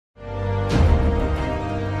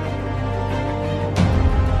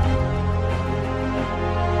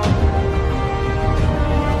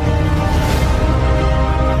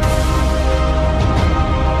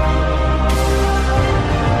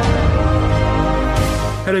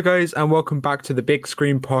Hello, guys, and welcome back to the Big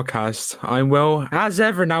Screen Podcast. I'm Will. As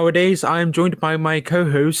ever nowadays, I'm joined by my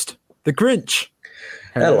co-host, the Grinch.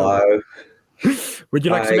 Hello. Hello. Would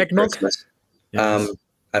you like some Hi, eggnog? Christmas. Yes.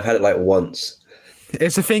 I've had it like once.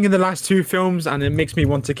 It's a thing in the last two films, and it makes me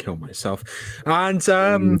want to kill myself. And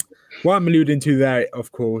what I'm alluding to there,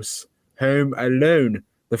 of course, Home Alone.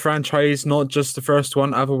 The franchise, not just the first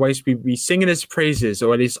one. Otherwise, we'd be singing its praises,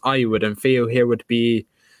 or at least I would, and Theo here would be.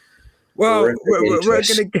 Well,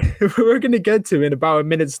 we're gonna get to in about a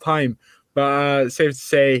minute's time, but safe to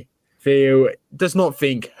say, Theo does not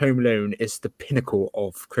think Home Alone is the pinnacle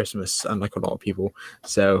of Christmas, unlike a lot of people.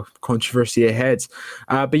 So controversy ahead.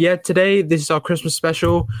 But yeah, today this is our Christmas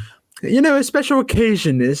special. You know, a special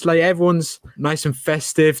occasion. It's like everyone's nice and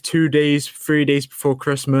festive. 2 days, 3 days before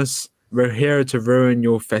Christmas. We're here to ruin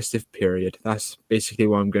your festive period. That's basically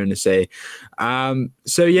what I'm going to say.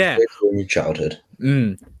 So yeah, Your childhood.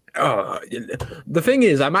 The thing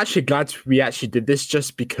is, I'm actually glad we actually did this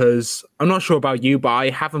just because I'm not sure about you, but I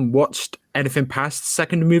haven't watched anything past the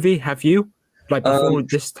second movie. Have you? Like before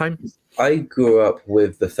this time? I grew up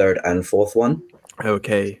with the third and fourth one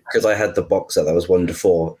Okay. because I had the box set that was 1 to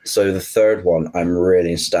 4. So the third one I'm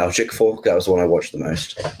really nostalgic for. That was the one I watched the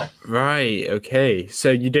most. Right. Okay.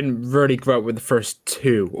 So you didn't really grow up with the first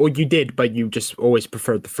two, or you did, but you just always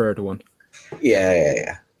preferred the third one.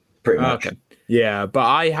 Yeah. Pretty much. Okay. Yeah, but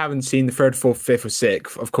I haven't seen the third, fourth, fifth, or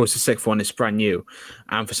sixth. Of course, the sixth one is brand new,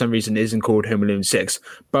 and for some reason it isn't called Home Alone 6.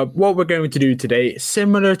 But what we're going to do today,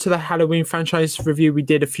 similar to the Halloween franchise review we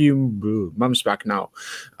did a few months back now,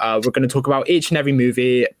 we're going to talk about each and every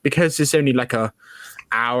movie. Because it's only like a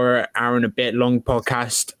hour and a bit long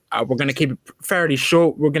podcast, we're going to keep it fairly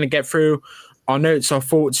short. We're going to get through our notes, our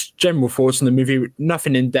thoughts, general thoughts on the movie,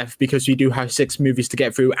 nothing in depth because we do have 6 movies to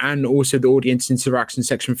get through, and also the audience interaction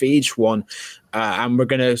section for each one. And we're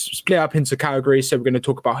going to split up into categories. So we're going to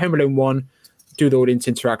talk about Home Alone 1, do the audience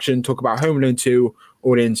interaction, talk about Home Alone 2,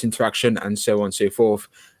 audience interaction, and so on and so forth.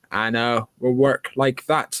 And we'll work like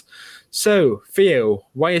that. So, Theo,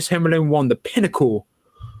 why is Home Alone 1 the pinnacle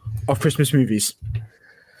of Christmas movies?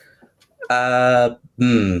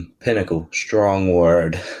 Pinnacle. Strong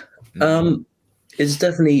word. It's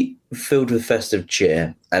definitely filled with festive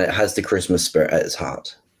cheer, and it has the Christmas spirit at its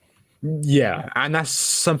heart. Yeah, and that's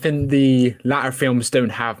something the latter films don't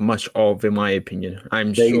have much of, in my opinion.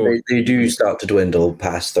 They do start to dwindle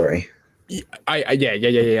past 3. Yeah,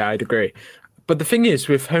 I'd agree. But the thing is,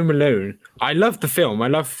 with Home Alone, I love the film. I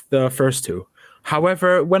love the first two.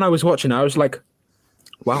 However, when I was watching it, I was like,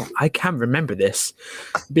 wow, I can't remember this.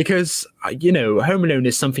 Because, Home Alone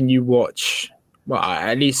is something you watch. Well,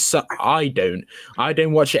 at least I don't. I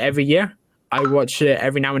don't watch it every year. I watch it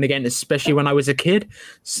every now and again, especially when I was a kid.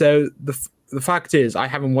 So the fact is, I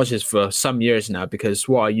haven't watched this for some years now because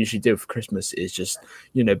what I usually do for Christmas is just,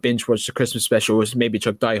 binge watch the Christmas specials, maybe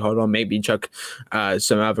chuck Die Hard on, maybe chuck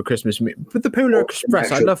some other Christmas movie. But the Polar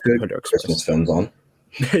Express, I love the Polar Express. Christmas films on.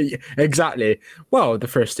 Exactly. Well, the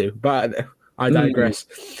first two, but I digress.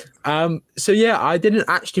 So yeah, I didn't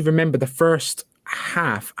actually remember the first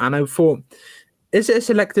half, and I thought, is it a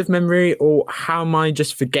selective memory or how am I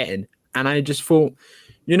just forgetting? And I just thought,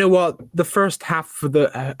 you know what? The first half for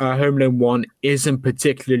the Home Alone 1 isn't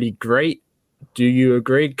particularly great. Do you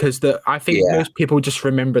agree? Because I think most people just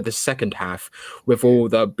remember the second half with all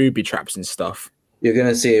the booby traps and stuff. You're going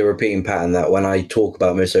to see a repeating pattern that when I talk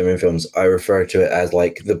about most Home Alone films, I refer to it as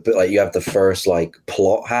like you have the first like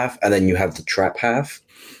plot half and then you have the trap half.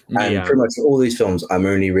 And pretty much for all these films, I'm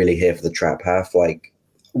only really here for the trap half. Like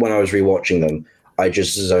when I was rewatching them, I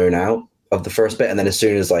just zone out of the first bit, and then as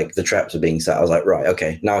soon as like the traps are being set, I was like, right,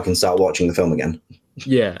 okay, now I can start watching the film again.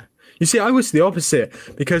 Yeah. You see, I was the opposite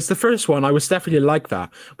because the first one I was definitely like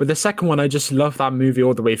that, but the second one I just loved that movie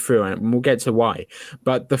all the way through, and we'll get to why.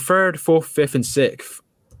 But the third, fourth, fifth, and sixth,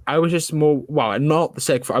 I was just more not the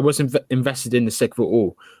sixth. I wasn't invested in the sixth at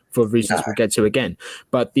all for reasons we'll get to again.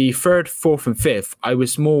 But the third, fourth, and fifth, I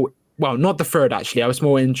was more. Well, not the third, actually. I was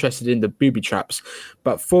more interested in the booby traps.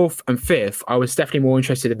 But fourth and fifth, I was definitely more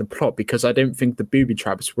interested in the plot because I don't think the booby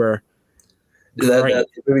traps were great. The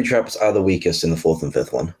booby traps are the weakest in the fourth and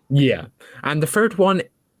fifth one. Yeah. And the third one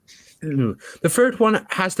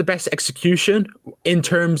has the best execution in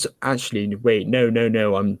terms... Actually, wait,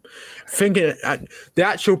 no. I'm thinking the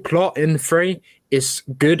actual plot in 3 is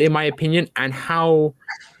good, in my opinion, and how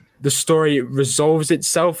the story resolves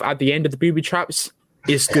itself at the end of the booby traps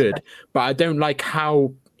is good, but I don't like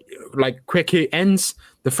how quick it ends.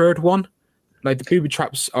 The third one, like the booby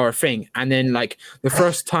traps are a thing, and then like the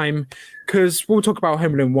first time, because we'll talk about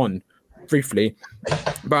Home Alone 1 briefly,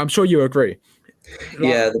 but I'm sure you agree.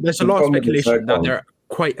 There's a lot of speculation that they're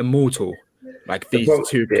quite immortal. like these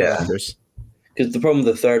two characters. Because the problem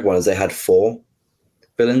with the third one is they had 4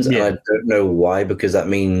 villains, and I don't know why. Because that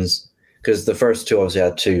means the first 2 obviously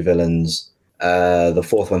had 2 villains. The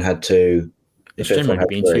fourth one had 2. The fifth one had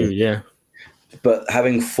 3. 2, yeah. But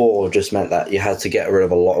having 4 just meant that you had to get rid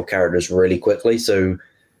of a lot of characters really quickly. So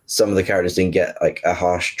some of the characters didn't get like a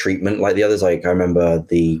harsh treatment like the others. Like I remember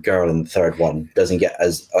the girl in the third one doesn't get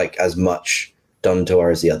as much done to her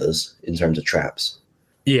as the others in terms of traps.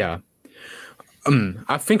 Yeah.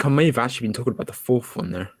 I think I may have actually been talking about the fourth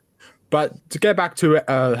one there. But to get back to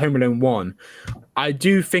Home Alone 1, I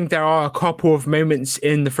do think there are a couple of moments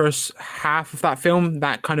in the first half of that film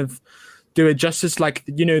that kind of do it justice. Like,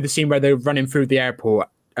 you know, the scene where they're running through the airport,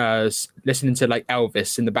 listening to like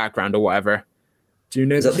Elvis in the background or whatever. Do you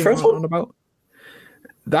know the first one about?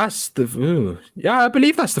 That's the yeah, I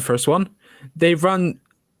believe that's the first one. They run.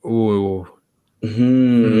 Ooh.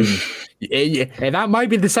 Yeah, that might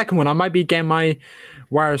be the second one. I might be getting my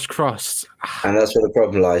wires crossed. And that's where the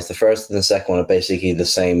problem lies. The first and the second one are basically the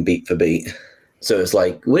same beat for beat. So it's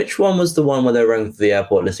like, which one was the one where they're running through the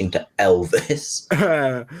airport listening to Elvis?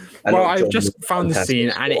 Well, I've just found the scene,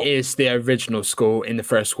 and it is the original score in the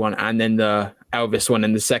first one, and then the Elvis one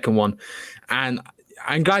in the second one. And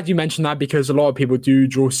I'm glad you mentioned that, because a lot of people do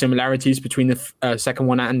draw similarities between the second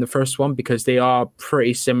one and the first one, because they are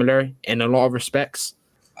pretty similar in a lot of respects.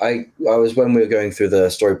 I was, when we were going through the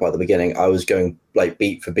story part at the beginning, I was going like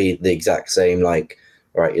beat for beat the exact same. Like,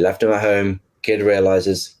 all right, you left him at home, kid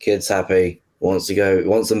realizes, kid's happy, wants to go,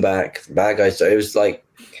 wants them back, bad guys. So it was like,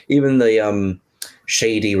 even the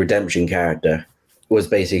shady redemption character was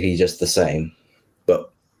basically just the same,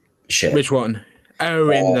 but shit. Which one? Oh,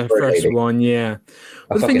 in the first one, yeah.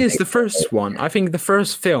 Well, the thing is, the first one, I think the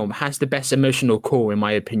first film has the best emotional core, in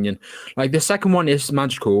my opinion. Like, the second one is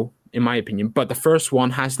magical, in my opinion, but the first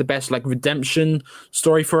one has the best, like, redemption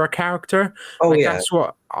story for a character. That's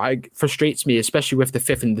what frustrates me, especially with the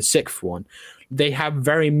fifth and the sixth one. They have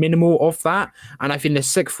very minimal of that, and I think the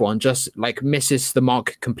sixth one just, like, misses the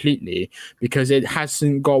mark completely, because it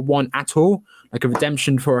hasn't got one at all, like a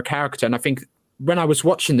redemption for a character. And I think when I was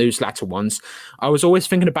watching those latter ones, I was always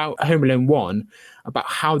thinking about Home Alone 1, about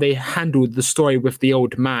how they handled the story with the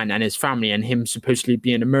old man and his family and him supposedly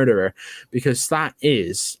being a murderer, because that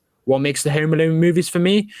is what makes the Home Alone movies for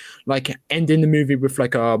me. Like, ending the movie with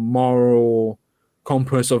like a moral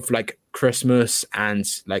compass of like Christmas and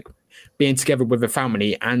like being together with a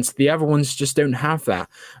family, and the other ones just don't have that.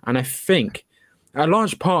 And I think a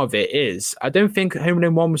large part of it is, I don't think Home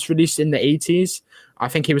Alone 1 was released in the 80s. I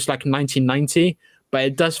think it was like 1990, but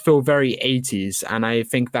it does feel very 80s. And I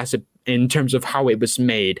think that's in terms of how it was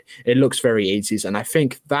made, it looks very 80s. And I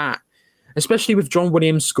think that, especially with John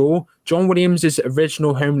Williams' score, John Williams'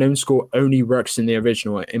 original Home Alone score only works in the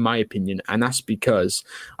original, in my opinion. And that's because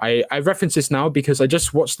I reference this now because I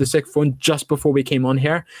just watched the sixth one just before we came on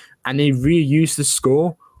here, and they reused the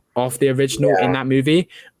score of the original in that movie.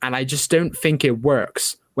 And I just don't think it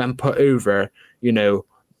works when put over, you know,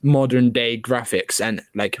 modern day graphics and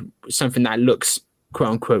like something that looks quote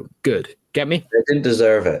unquote good. Get me? It didn't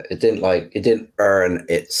deserve it. It didn't earn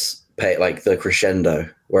its pay, like the crescendo.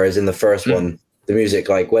 Whereas in the first one, the music,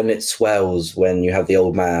 like when it swells, when you have the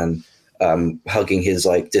old man hugging his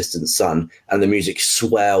like distant son, and the music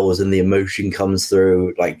swells and the emotion comes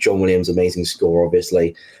through, like John Williams' amazing score,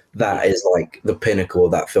 obviously, that is like the pinnacle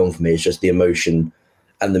of that film for me. It's just the emotion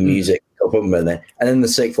and the music. And then the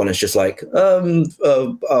sixth one is just like,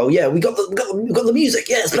 oh yeah, we got the music.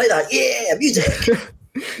 Yeah, let's play that. Yeah, music.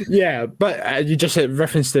 Yeah, but you just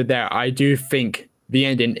referenced it there. I do think the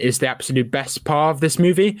ending is the absolute best part of this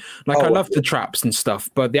movie. Like, I love the traps and stuff,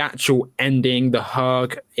 but the actual ending, the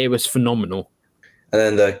hug, it was phenomenal. And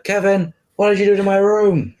then the Kevin, what did you do to my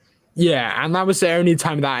room? Yeah, and that was the only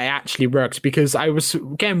time that it actually worked, because I was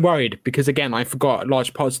getting worried because, again, I forgot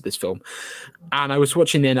large parts of this film. And I was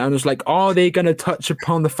watching it and I was like, are they going to touch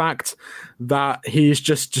upon the fact that he's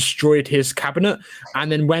just destroyed his cabinet? And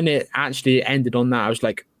then when it actually ended on that, I was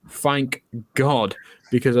like, thank God,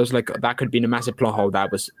 because I was like, that could be a massive plot hole.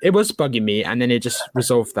 It was bugging me, and then it just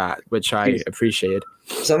resolved that, which I appreciated.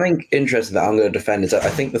 Something interesting that I'm going to defend is that I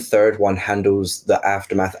think the third one handles the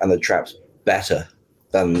aftermath and the traps better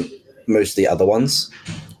than most of the other ones.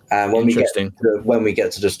 And when we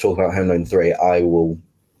get to just talk about Home Alone 3, I will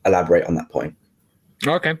elaborate on that point.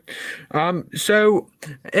 Okay. So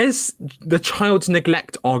is the child's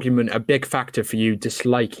neglect argument a big factor for you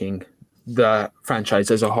disliking the franchise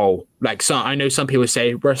as a whole? Like, so I know some people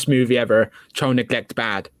say worst movie ever, child neglect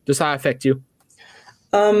bad. Does that affect you?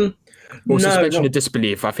 Or suspension of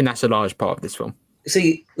disbelief? I think that's a large part of this film.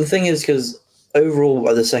 See, the thing is, because overall,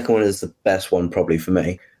 the second one is the best one probably for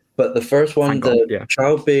me. But the first one, Thank God, the yeah.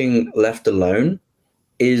 child being left alone,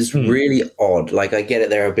 is really odd. Like, I get it,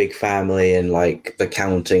 they're a big family and like the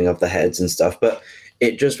counting of the heads and stuff, but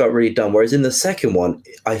it just felt really dumb. Whereas in the second one,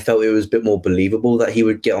 I felt it was a bit more believable that he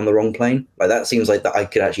would get on the wrong plane. Like, that seems like that I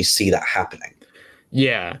could actually see that happening.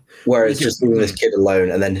 Yeah. Whereas just leaving this kid alone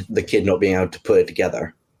and then the kid not being able to put it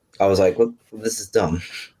together, I was like, well, this is dumb.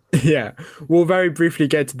 Yeah, we'll very briefly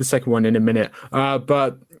get to the second one in a minute.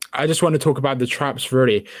 But I just want to talk about the traps,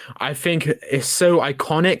 really. I think it's so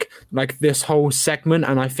iconic, like this whole segment,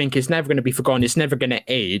 and I think it's never going to be forgotten. It's never going to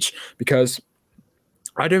age, because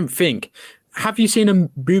I don't think... Have you seen a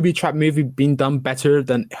booby trap movie being done better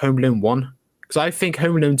than Home Alone 1? Because I think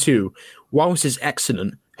Home Alone 2, whilst is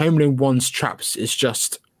excellent, Home Alone 1's traps is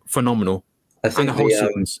just phenomenal. I think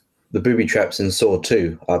the booby traps in Saw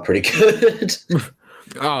 2 are pretty good.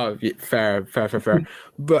 Oh, fair.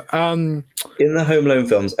 But in the Home Alone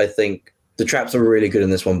films, I think the traps are really good in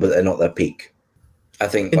this one, but they're not their peak. I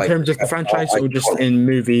think in terms of the franchise or just in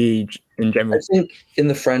movie in general? I think in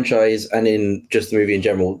the franchise and in just the movie in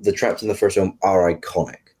general, the traps in the first film are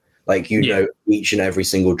iconic. Like, you know each and every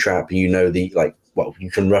single trap. You know you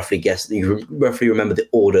can roughly guess, you can roughly remember the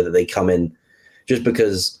order that they come in, just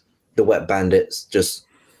because the Wet Bandits, just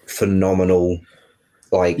phenomenal.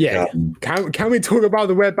 Like, can we talk about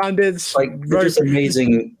the Wet Bandits? Like, they're just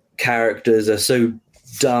amazing characters. They're so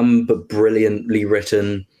dumb but brilliantly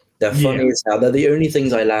written. They're funny as hell. They're the only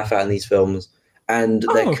things I laugh at in these films, and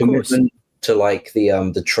their commitment to like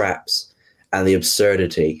the traps and the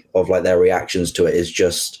absurdity of like their reactions to it is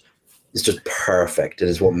just perfect. It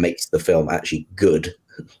is what makes the film actually good.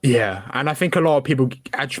 Yeah, and I think a lot of people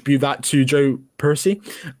attribute that to Joe Pesci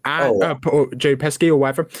and Joe Pesci or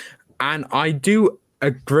whatever, and I do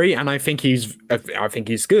agree, and I think he's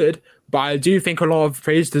good, but I do think a lot of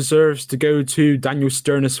praise deserves to go to Daniel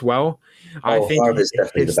Stern as well. I think Harvey's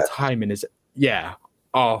definitely his the best. timing is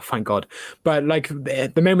oh, thank God. But like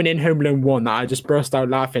the moment in Home Alone 1 that I just burst out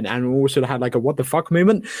laughing and also had like a what the fuck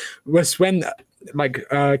moment was when like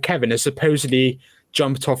Kevin has supposedly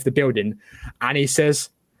jumped off the building and he says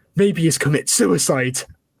maybe he's commit suicide,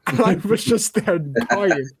 and I was just there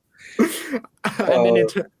dying.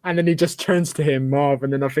 And then he just turns to him, Marv,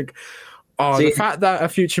 and then I think, the fact that a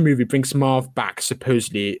future movie brings Marv back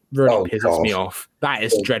supposedly really pisses me off. That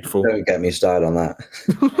is dreadful. Don't get me started on that.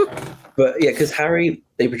 But yeah, because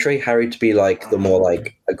they portray Harry to be like the more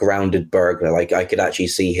like a grounded burglar. Like, I could actually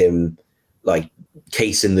see him like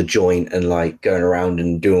casing the joint and like going around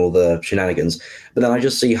and doing all the shenanigans. But then I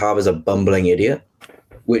just see Harv as a bumbling idiot,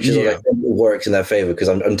 which is like, works in their favor, because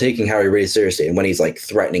I'm taking Harry really seriously. And when he's like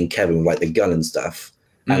threatening Kevin with like the gun and stuff,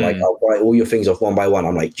 and like, I'll bite all your things off one by one,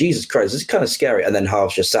 I'm like, Jesus Christ, this is kind of scary. And then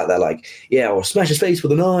Harv's just sat there like, yeah, I'll smash his face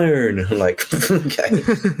with an iron. I'm like, okay.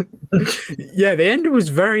 Yeah, the end was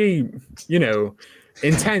very,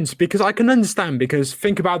 intense, because I can understand, because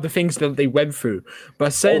think about the things that they went through.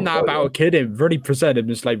 But saying that about a kid, it really presented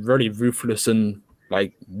him as like really ruthless and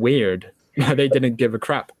like weird. They didn't give a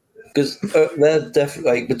crap. Because they're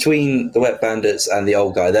definitely like, between the Wet Bandits and the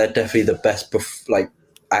old guy, they're definitely the best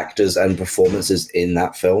actors and performances in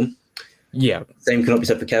that film. Yeah. Same cannot be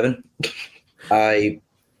said for Kevin. I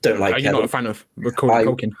don't like Kevin. Are you not a fan of Macaulay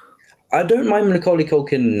Culkin? I don't mind Macaulay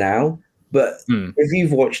Culkin now, but if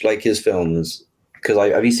you've watched like his films, because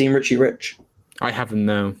have you seen Richie Rich? I haven't,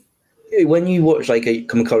 no. When you watch like a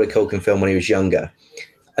Macaulay Culkin film when he was younger,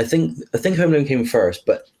 I think Home Alone came first,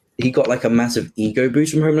 but he got like a massive ego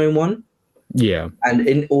boost from Home Alone 1. Yeah. And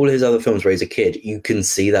in all his other films where he's a kid, you can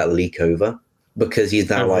see that leak over, because he's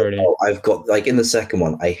now I've got like in the second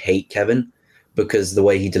one, I hate Kevin because the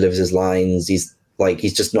way he delivers his lines, he's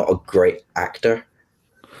just not a great actor.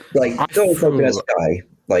 Like,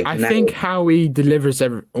 I think how he delivers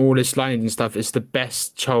all his lines and stuff is the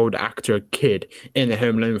best child actor kid in the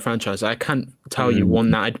Home Alone franchise. I can't tell you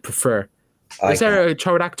one that I'd prefer. Is there a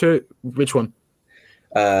child actor? Which one?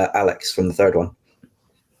 Alex from the third one.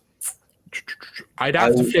 I'd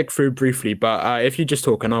have to flick through briefly, but if you just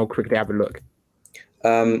talk, and I'll quickly have a look.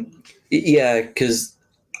 Yeah, because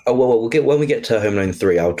when we get to Home Alone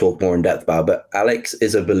 3, I'll talk more in depth about it, but Alex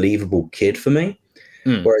is a believable kid for me,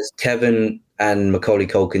 whereas Kevin and Macaulay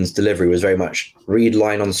Culkin's delivery was very much read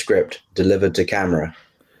line on script, delivered to camera.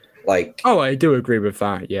 Like, I do agree with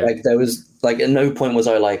that. Yeah, like there was like at no point was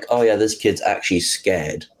I like, oh yeah, this kid's actually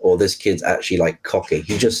scared, or this kid's actually like cocky.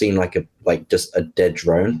 He just seemed like just a dead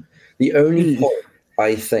drone. The only point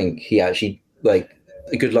I think he actually like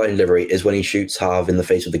a good line delivery is when he shoots Harv in the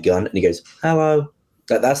face with the gun and he goes, "Hello."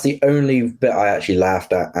 That's the only bit I actually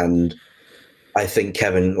laughed at, and I think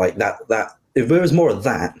Kevin like that. If there was more of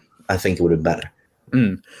that, I think it would have been better.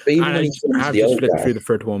 Mm. But even And when he turns I've the just old flipped guy, through the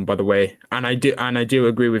third one, by the way, and I do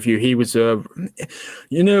agree with you. He was we'll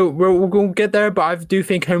get there, but I do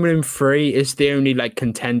think Home Alone 3 is the only like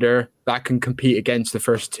contender that can compete against the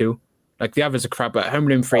first two. Like the others are crap, but Home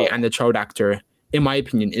Alone 3 and the child actor, in my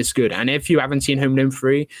opinion, is good. And if you haven't seen Home Alone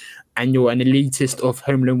 3 and you're an elitist of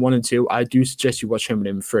Home Alone 1 and 2, I do suggest you watch Home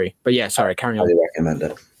Alone 3. But yeah, sorry, carry I on. highly recommend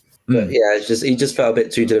it. But yeah, it's just he just felt a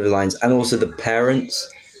bit too delivered lines, and also the parents,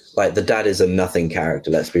 like the dad is a nothing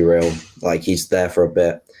character. Let's be real. Like he's there for a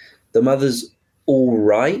bit. The mother's all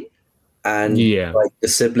right, and like the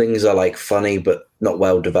siblings are like funny but not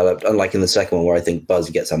well developed. Unlike in the second one, where I think Buzz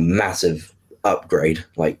gets a massive upgrade.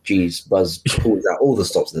 Like, geez, Buzz pulls out all the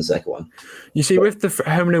stops in the second one. You see, with the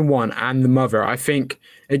Home Alone 1 and the mother, I think,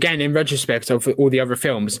 again, in retrospect of all the other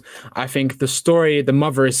films, I think the story the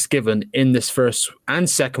mother is given in this first and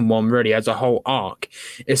second one, really, as a whole arc,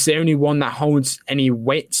 is the only one that holds any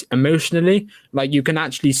weight emotionally. Like, you can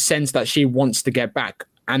actually sense that she wants to get back.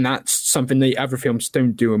 And that's something the other films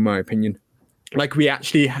don't do, in my opinion. Like,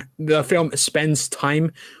 the film spends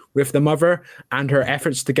time with the mother and her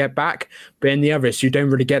efforts to get back, but in the others, you don't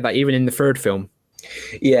really get that, even in the third film.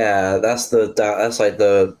 Yeah, that's like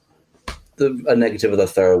a negative of the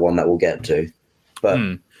third one that we'll get to. But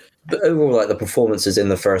overall, like the performances in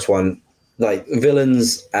the first one, like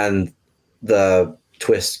villains and the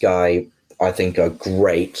twist guy, I think are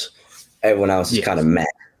great. Everyone else is kind of meh.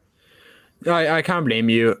 I can't blame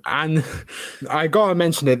you. And I gotta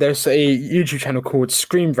mention it, there's a YouTube channel called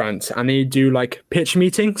Screen Rant, and they do like pitch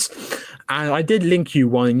meetings. And I did link you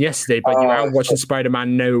one yesterday, but you're out watching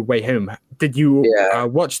Spider-Man No Way Home. Did you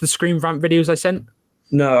watch the Screen Rant videos I sent?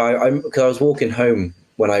 No, because I was walking home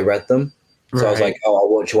when I read them. So I was like, I'll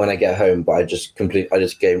watch it when I get home. But I just came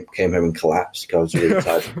home and collapsed because I was really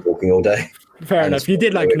tired from walking all day. Fair enough. You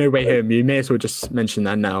did like No Way Home. You may as well just mention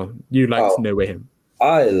that now. You liked No Way Home.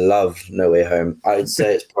 I love No Way Home. I'd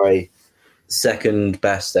say it's probably second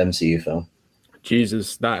best MCU film.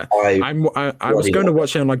 Jesus, I was going to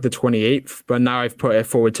watch it on like the 28th, but now I've put it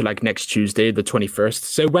forward to like next Tuesday, the 21st.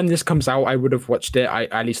 So when this comes out, I would have watched it.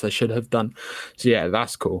 At least I should have done. So yeah,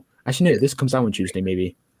 that's cool. Actually, no, this comes out on Tuesday.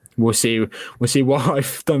 Maybe we'll see. We'll see what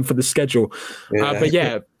I've done for the schedule. But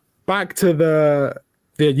yeah, back to the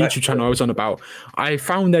YouTube channel I was on about. I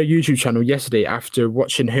found their YouTube channel yesterday after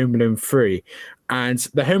watching Home Alone 3, and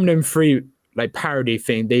the Home Alone 3 like parody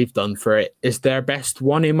thing they've done for it is their best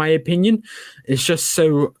one, in my opinion. It's just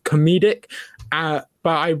so comedic. But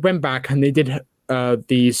I went back and they did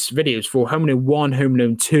these videos for Home Alone 1, Home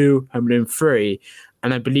Alone 2, Home Alone 3,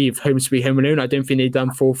 and I believe Home Sweet Home Alone. I don't think they've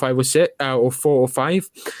done 4, 5, or 6, or 4 or 5.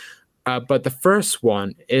 But the first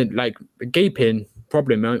one, it like the gaping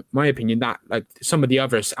problem, in my opinion, that like some of the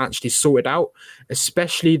others actually sorted out,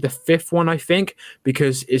 especially the fifth one, I think,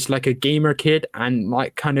 because it's like a gamer kid and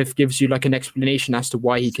like kind of gives you like an explanation as to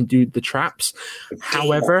why he can do the traps.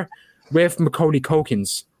 However, with Macaulay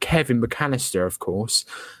Culkin's Kevin McAllister, of course,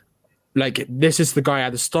 like this is the guy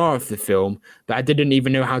at the start of the film that I didn't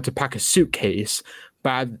even know how to pack a suitcase,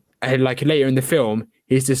 but like later in the film,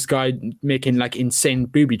 he's this guy making like insane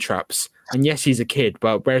booby traps. And yes, he's a kid,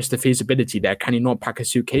 but where's the feasibility there? Can he not pack a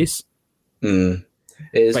suitcase? It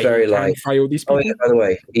is very like. All these people? Oh yeah, by the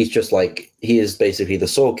way, he is basically the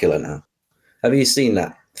Saw killer now. Have you seen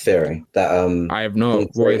that theory? That I have not.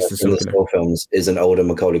 What is the Saw killer? Saw films is an older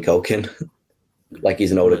Macaulay Culkin, like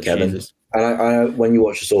he's an older Kevin. Jesus. And I when you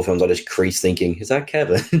watch the Saw films, I just crease thinking, is that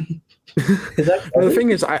Kevin? Well, the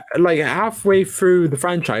thing is, I like halfway through the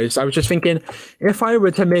franchise, I was just thinking, if I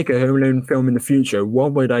were to make a Home Alone film in the future,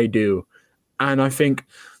 what would I do? And I think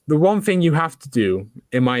the one thing you have to do,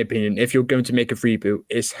 in my opinion, if you're going to make a reboot,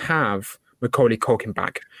 is have Macaulay Culkin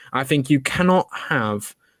back. I think you cannot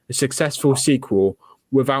have a successful sequel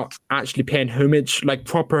without actually paying homage, like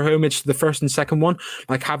proper homage to the first and second one.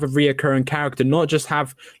 Like have a reoccurring character, not just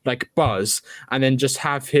have like Buzz and then just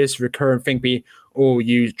have his recurring thing be, oh,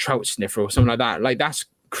 you trout sniffer or something like that. Like that's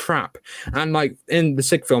crap. And like in the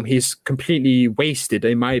sixth film, he's completely wasted,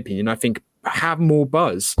 in my opinion. I think have more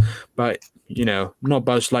Buzz, but you know, not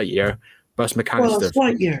Buzz Lightyear, Buzz McAllister. Buzz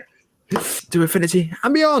Lightyear. To infinity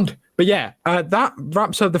and beyond. But yeah, that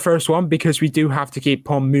wraps up the first one because we do have to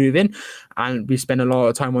keep on moving and we spend a lot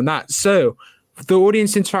of time on that. So the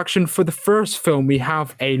audience interaction for the first film, we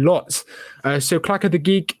have a lot. So Clacker the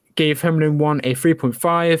Geek gave Home Alone 1 a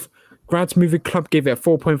 3.5. Grant's Movie Club gave it a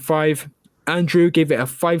 4.5. Andrew gave it a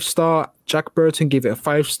 5-star. Jack Burton gave it a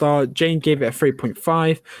 5-star. Jane gave it a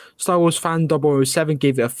 3.5. Star Wars Fan 007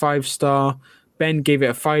 gave it a 5-star. Ben gave it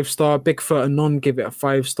a 5-star. Bigfoot Anon gave it a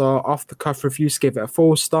 5-star. Off the Cuff Reviews gave it a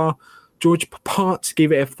 4-star. George Papart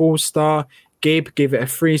gave it a 4-star. Gabe gave it a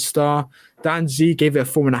 3-star. Dan Z gave it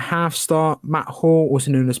a 4.5-star. Matt Hall, also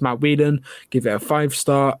known as Matt Whedon, gave it a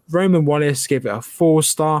 5-star. Roman Wallace gave it a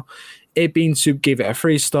 4-star. Bean Soup gave it a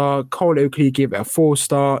 3-star. Cole Oakley gave it a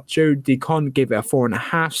 4-star. Joe DeCon gave it a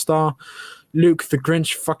 4.5-star. Luke the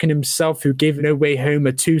Grinch fucking himself, who gave No Way Home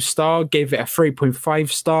a 2-star, gave it a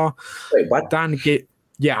 3.5-star. Wait, what? Dan gave,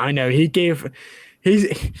 yeah, I know. He got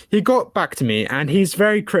back to me, and he's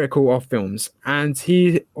very critical of films, and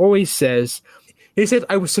he always says, he said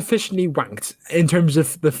I was sufficiently wanked in terms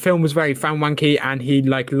of the film was very fan wanky, and he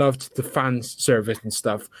like loved the fan service and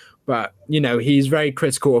stuff. But he's very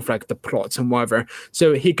critical of like the plots and whatever.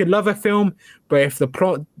 So he could love a film, but if the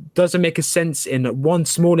plot doesn't make a sense in one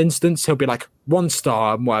small instance, he'll be like 1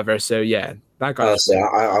 star and whatever. So yeah, that guy. Honestly,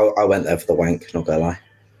 I went there for the wank. Not gonna lie.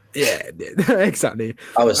 Yeah, exactly.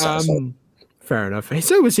 I was satisfied. Fair enough.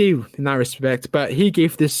 So was he in that respect, but he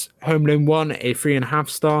gave this Home Alone 1 a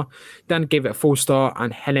 3.5-star. Dan gave it a 4-star,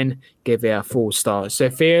 and Helen gave it a 4-star. So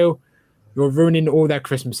Theo, you're ruining all their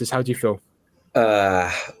Christmases. How do you feel?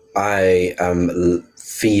 I am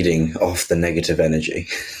feeding off the negative energy.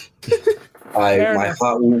 My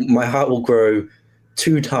heart will grow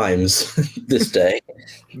 2 times this day.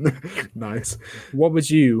 Nice. What would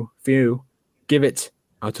you, Theo, give it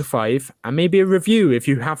out of 5, and maybe a review if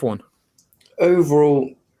you have one?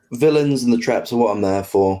 Overall, villains and the traps are what I'm there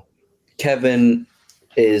for. Kevin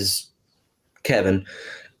is Kevin.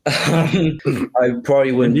 I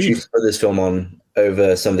probably wouldn't choose to put this film on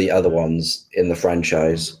over some of the other ones in the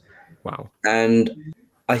franchise. Wow. And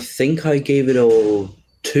I think I gave it all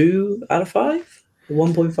 2 out of 5?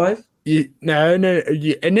 1.5? No.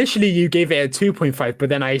 Initially, you gave it a 2.5, but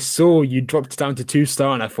then I saw you dropped down to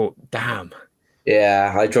 2-star, and I thought, damn.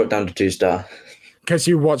 Yeah, I dropped down to 2-star. Because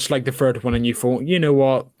you watched like the third one and you thought, you know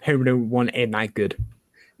what, Home Alone 1 ain't that good.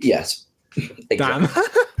 Yes. Exactly. Damn.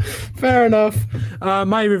 Fair enough.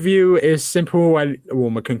 My review is simple.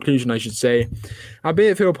 My conclusion, I should say. I'll be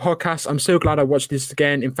at Phil podcast. I'm so glad I watched this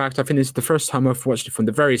again. In fact, I think this is the first time I've watched it from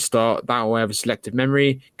the very start. That will have a selective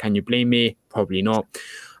memory. Can you blame me? Probably not.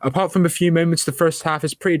 Apart from a few moments, the first half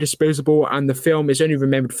is pretty disposable, and the film is only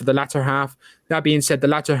remembered for the latter half. That being said, the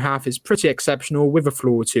latter half is pretty exceptional, with a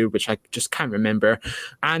flaw or two, which I just can't remember.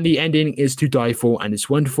 And the ending is to die for, and it's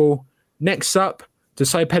wonderful. Next up, to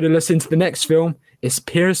sidepedal us into the next film, is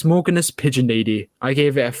Piers Morgan as Pigeon Lady. I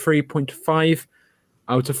gave it a 3.5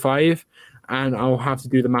 out of 5, and I'll have to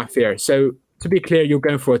do the math here. So, to be clear, you're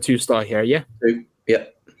going for a 2-star here, yeah?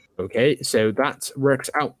 Yep. Okay, so that works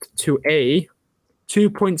out to a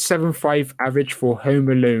 2.75 average for Home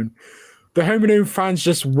Alone. The Home Alone fans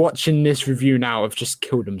just watching this review now have just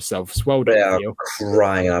killed themselves. Well done, they are Neil.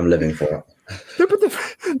 Crying, and I'm living for it. No, but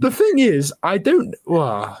the thing is, I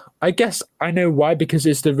guess I know why, because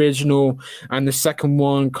it's the original, and the second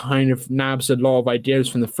one kind of nabs a lot of ideas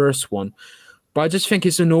from the first one. But I just think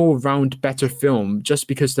it's an all-round better film, just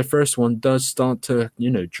because the first one does start to,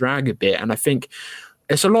 drag a bit. And I think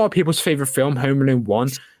it's a lot of people's favorite film, Home Alone 1,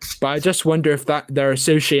 but I just wonder if that they're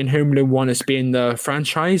associating Home Alone 1 as being the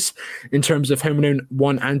franchise in terms of Home Alone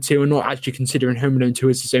 1 and 2, and not actually considering Home Alone 2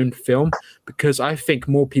 as its own film, because I think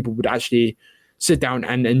more people would actually sit down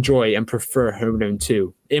and enjoy and prefer Home Alone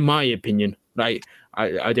 2, in my opinion. Like,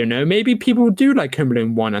 I don't know, maybe people do like Home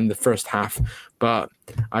Alone 1 and the first half, but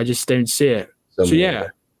I just don't see it. So yeah,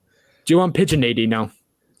 do you want Pigeon Lady now?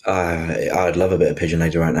 I'd love a bit of Pigeon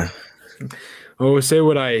Lady right now. Oh, so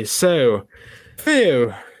would I. So,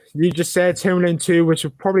 Theo, you just said Home Alone 2, which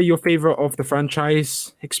is probably your favorite of the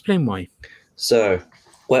franchise. Explain why. So,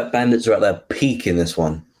 Wet Bandits are at their peak in this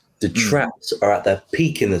one. The Traps are at their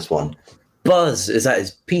peak in this one. Buzz is at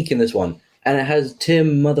his peak in this one. And it has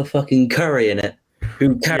Tim motherfucking Curry in it,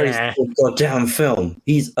 who carries the goddamn film.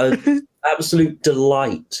 He's an absolute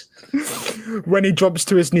delight. When he drops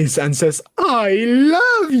to his knees and says, "I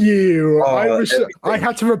love you." I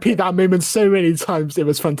had to repeat that moment so many times. It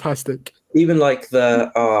was fantastic. Even like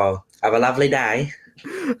the have a lovely day.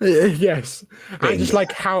 Yes. And just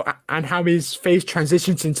like how his face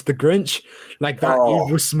transitions into the Grinch, like that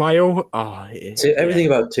evil smile. So everything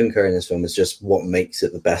about Tim Curry in this film is just what makes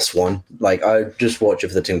it the best one. Like, I just watch it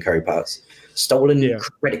for the Tim Curry parts. Stolen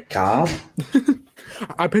credit card.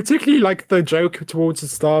 I particularly like the joke towards the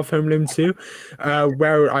start of Home Alone 2,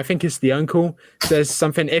 where I think it's the uncle says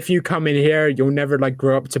something, "If you come in here, you'll never like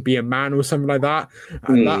grow up to be a man," or something like that.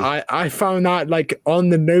 And I found that like on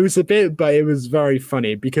the nose a bit, but it was very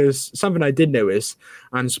funny, because something I did notice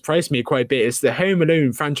and surprised me quite a bit is the Home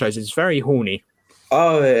Alone franchise is very horny.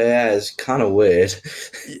 Oh yeah, it's kind of weird.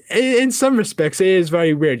 In some respects, it is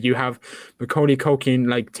very weird. You have Macaulay Culkin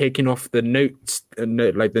like taking off the notes,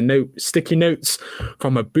 like the sticky notes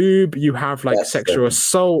from a boob. You have like sexual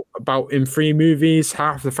assault about in 3 movies,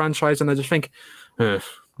 half the franchise, and I just think,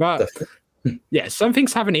 but yeah, some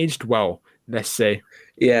things haven't aged well. Let's say.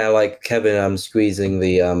 Yeah, like Kevin squeezing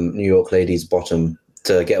the New York lady's bottom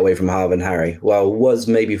to get away from Harv and Harry. Well, was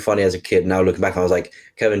maybe funny as a kid. Now looking back, I was like,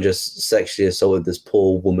 Kevin just sexually assaulted this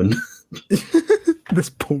poor woman. This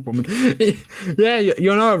poor woman. Yeah,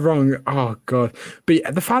 you're not wrong. Oh god, but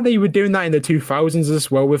the fact that you were doing that in the 2000s as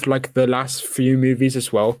well, with like the last few movies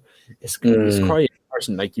as well, it's quite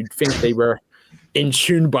embarrassing. Like you'd think they were in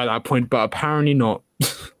tune by that point, but apparently not.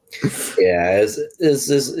 Yeah,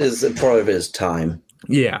 it's a product of its time.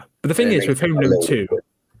 Yeah, but the thing is with Home Alone 2.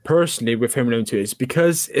 Personally, with Home Alone 2, is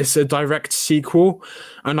because it's a direct sequel,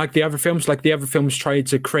 and like the other films try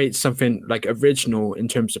to create something like original in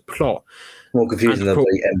terms of plot. More confusing than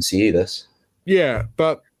the MCU. This, yeah,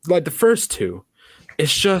 but like the first 2,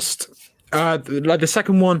 it's just like the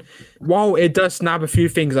second one. While it does nab a few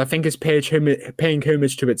things, I think it's paying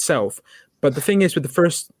homage to itself. But the thing is, with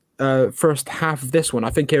the first half of this one, I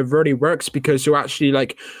think it really works because you're actually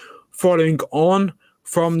like following on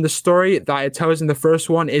from the story that it tells in the first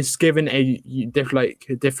one. Is given a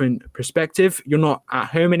different perspective. You're not at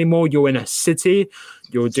home anymore. You're in a city.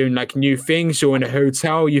 You're doing like new things. You're in a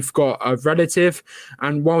hotel. You've got a relative.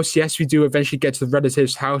 And whilst, yes, we do eventually get to the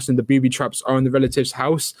relative's house and the booby traps are in the relative's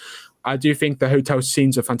house, I do think the hotel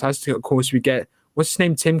scenes are fantastic. Of course, we get, what's his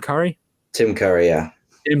name? Tim Curry? Tim Curry, yeah.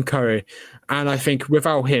 Tim Curry. And I think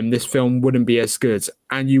without him, this film wouldn't be as good.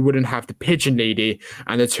 And you wouldn't have the pigeon lady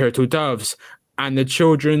and the turtle doves and the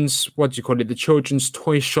children's, the children's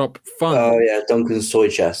toy shop fun. Oh, yeah, Duncan's Toy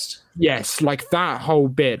Chest. Yes, like that whole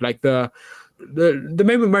bit, like the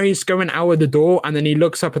moment where he's going out of the door and then he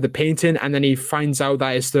looks up at the painting and then he finds out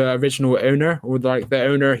that it's the original owner, or like the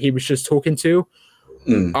owner he was just talking to.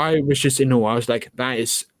 I was just in awe. I was like, that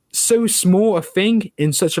is so small a thing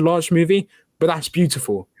in such a large movie, but that's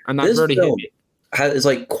beautiful. And that really hit me. It's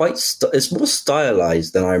like it's more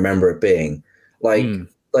stylized than I remember it being. Like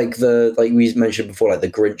we mentioned before, like the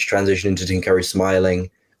Grinch transition into Tim Curry smiling,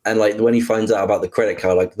 and like when he finds out about the credit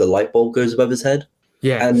card, like the light bulb goes above his head.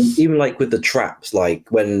 Yeah, and even like with the traps, like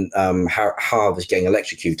when Harv is getting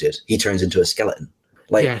electrocuted, he turns into a skeleton.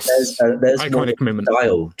 Like there's more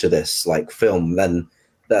style to this like film than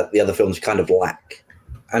that the other films kind of lack.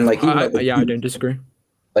 And like I don't disagree.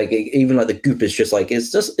 Like even like the Goop is just like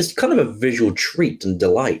it's kind of a visual treat and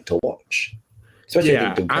delight to watch. Especially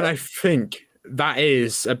and I think that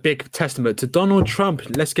is a big testament to Donald Trump.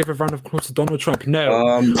 Let's give a round of applause to Donald Trump.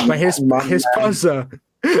 No, but his plaza.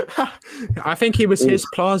 I think it was his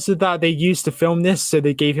plaza that they used to film this, so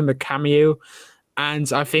they gave him a cameo.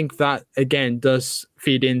 And I think that, again, does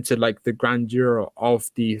feed into like the grandeur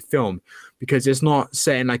of the film, because it's not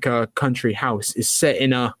set in like a country house. It's set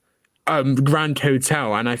in a grand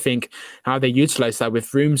hotel. And I think how they utilize that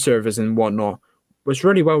with room service and whatnot was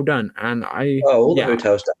really well done. And all the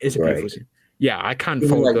hotel stuff is great. Yeah, I can't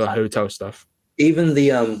fault the hotel stuff. Even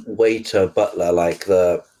the waiter, butler, like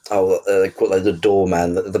the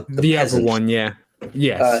doorman, the other one, yeah.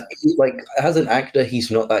 Yes. As an actor,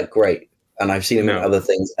 he's not that great. And I've seen him in other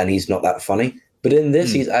things, and he's not that funny. But in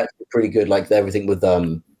this, he's actually pretty good. Like everything with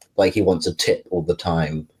like he wants a tip all the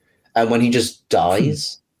time, and when he just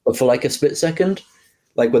dies for like a split second,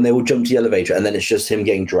 like when they all jump to the elevator, and then it's just him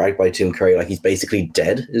getting dragged by Tim Curry, like he's basically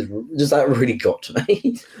dead. Just that really got to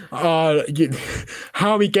me.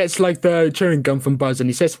 How he gets like the chewing gum from Buzz, and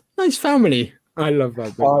he says, "Nice family." I love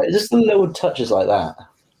that. Just the little touches like that.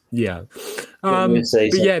 Yeah.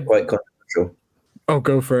 Quite controversial. Oh,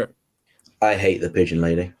 go for it. I hate the pigeon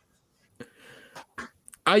lady.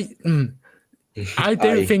 I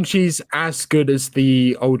don't think she's as good as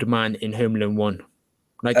the old man in Home Alone 1.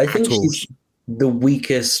 Like, I think she's the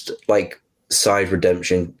weakest, like, side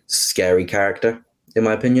redemption scary character, in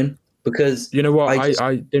my opinion. Because you know what,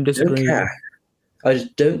 I don't disagree. I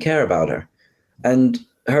just don't care about her. And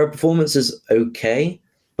her performance is okay,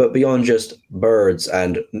 but beyond just birds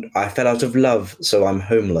and I fell out of love, so I'm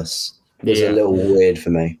homeless. It's a little weird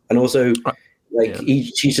for me. And also,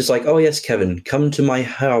 she's just like, oh, yes, Kevin, come to my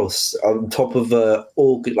house on top of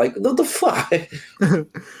orchid. Like, what the fuck?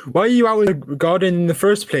 Why are you out in the garden in the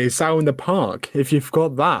first place, out in the park, if you've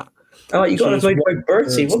got that? Oh, you got to play by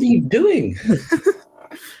Bertie. What are you doing?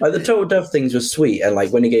 Like, the Total Dove things were sweet. And,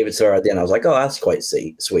 like, when he gave it to her at the end, I was like, oh, that's quite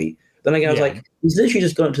sweet. Then again, I was like, he's literally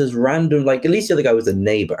just gone up to this random, like, at least the other guy was a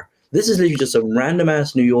neighbor. This is literally just some random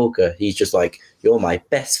ass New Yorker. He's just like, you're my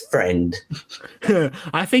best friend.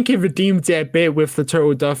 I think it redeemed it a bit with the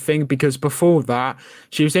turtle dove thing, because before that,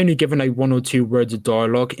 she was only given like 1 or 2 words of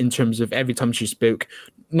dialogue in terms of every time she spoke.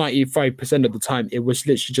 95% of the time, it was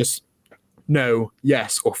literally just no,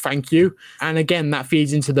 yes, or thank you. And again, that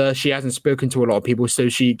feeds into she hasn't spoken to a lot of people, so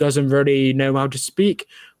she doesn't really know how to speak.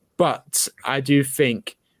 But I do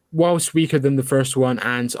think, whilst weaker than the first one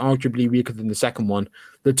and arguably weaker than the second one,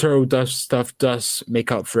 the turtle dove stuff does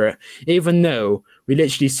make up for it. Even though we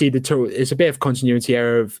literally see the turtle, it's a bit of continuity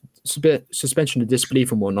error, of suspension of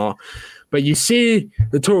disbelief and whatnot. But you see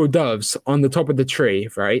the turtle doves on the top of the tree,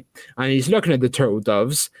 right? And he's looking at the turtle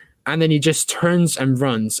doves, and then he just turns and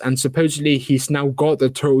runs. And supposedly he's now got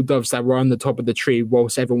the turtle doves that were on the top of the tree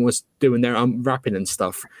whilst everyone was doing their unwrapping and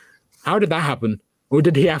stuff. How did that happen? Or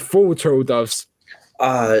did he have 4 turtle doves?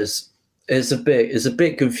 It's a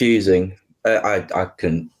bit confusing. I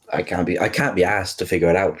can't be asked to figure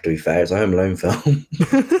it out. To be fair, it's a Home Alone film.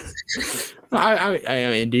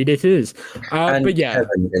 Indeed, it is. But yeah,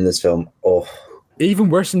 Kevin in this film, even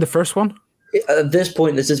worse than the first one. At this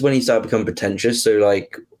point, this is when he started becoming pretentious. So,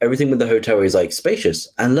 like, everything with the hotel is like spacious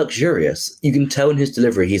and luxurious. You can tell in his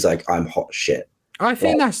delivery, he's like, "I'm hot shit." I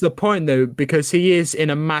think that's the point, though, because he is in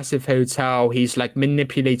a massive hotel. He's like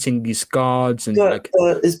manipulating these guards, and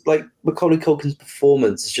it's like Macaulay Culkin's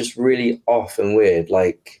performance is just really off and weird.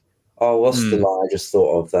 Like, what's the line I just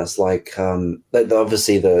thought of? That's like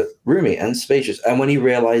obviously the roomy and spacious. And when he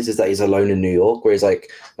realizes that he's alone in New York, where he's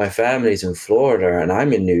like, my family's in Florida and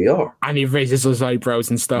I'm in New York. And he raises his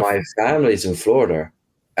eyebrows and stuff. My family's in Florida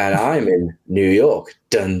and I'm in New York.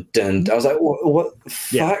 Dun, dun. I was like, what the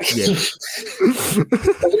fuck? Yeah. At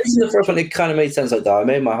least in the first one, it kind of made sense like that. I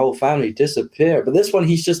made my whole family disappear. But this one,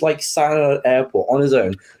 he's just like sat at an airport on his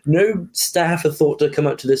own. No staff have thought to come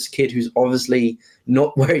up to this kid who's obviously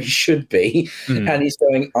not where he should be. And he's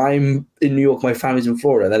going, I'm in New York, my family's in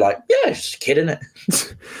Florida. And they're like, yeah, it's just a kid, innit?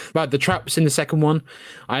 But the traps in the second one,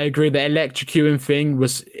 I agree. The electrocuting thing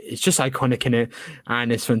it's just iconic in it.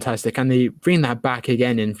 And it's fantastic. And they bring that back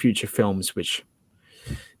again in future films, which,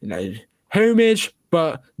 you know, homage,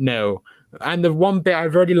 but no. And the one bit I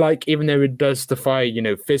really like, even though it does defy,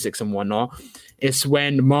 physics and whatnot, is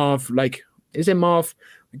when Marv,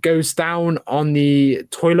 goes down on the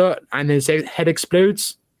toilet and his head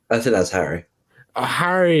explodes. I think that's Harry.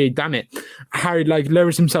 Harry, damn it. Harry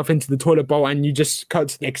lowers himself into the toilet bowl, and you just cut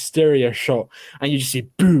to the exterior shot and you just see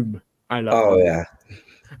boom. I love it. Yeah.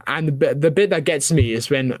 And the bit that gets me is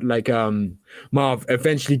when Marv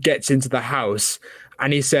eventually gets into the house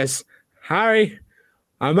and he says, Harry,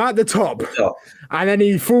 I'm at the top. And then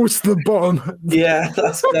he falls to the bottom. Yeah,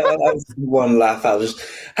 that was one laugh out. Just,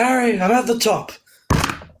 Harry, I'm at the top.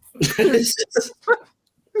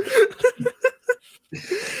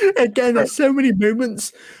 Again, there's so many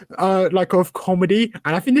moments of comedy,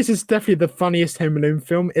 and I think this is definitely the funniest Home Alone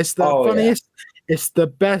film. It's the funniest. Yeah. It's the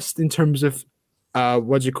best in terms of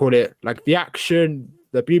like the action,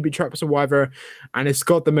 the booby traps, or whatever, and it's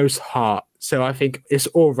got the most heart. So I think it's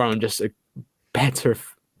all around just a better.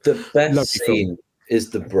 The best scene film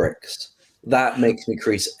is the bricks. That makes me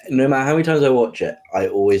crease. No matter how many times I watch it, I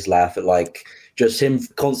always laugh at just him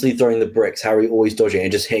constantly throwing the bricks, Harry always dodging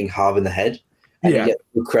and just hitting Harv in the head. And he gets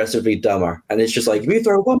progressively dumber. And it's just like, if you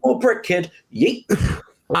throw one more brick, kid, yeet.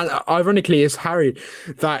 And ironically, it's Harry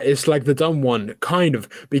that is like the dumb one, kind of,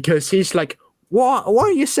 because he's like, what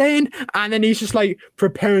are you saying? And then he's just like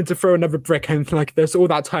preparing to throw another brick, and there's all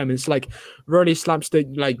that time. It's like really slapstick,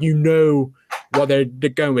 what they're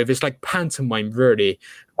going with. It's like pantomime, really.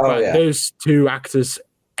 Those two actors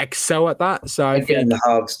excel at that. So I think the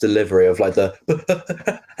Harv's delivery of the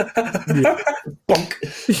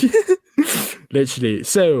bonk. Literally.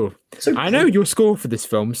 So I know your score for this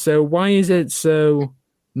film. So why is it so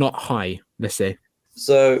not high? Let's say.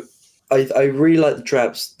 So I really like the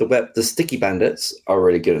traps. The sticky bandits are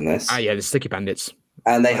really good in this. Yeah, the sticky bandits.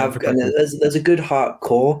 And they have, and there's a good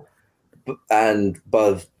hardcore, and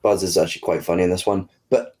Buzz is actually quite funny in this one.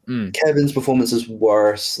 But Kevin's performance is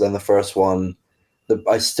worse than the first one.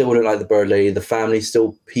 I still don't like the bird lady. The family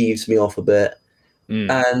still peeves me off a bit.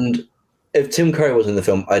 And if Tim Curry was in the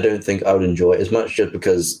film, I don't think I would enjoy it as much, just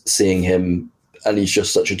because seeing him, and he's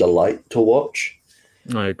just such a delight to watch.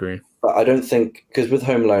 I agree. But I don't think, because with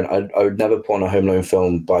Home Alone, I would never put on a Home Alone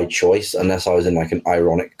film by choice unless I was in an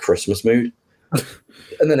ironic Christmas mood.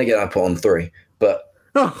 And then again, I put on 3. But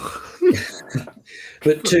but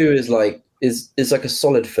 2 is like a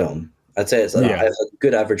solid film. I'd say it's a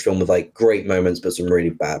good average film with great moments, but some really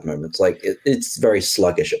bad moments. It's very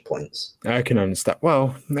sluggish at points. I can understand.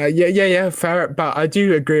 Well, yeah, fair. But I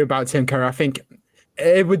do agree about Tim Curry. I think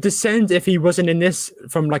it would descend if he wasn't in this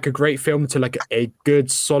from like a great film to like a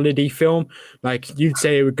good solid-y film. Like you'd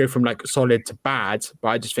say it would go from like solid to bad, but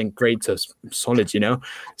I just think great to solid, you know?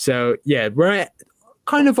 So yeah, we're at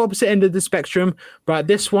kind of opposite end of the spectrum, but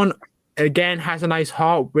this one again has a nice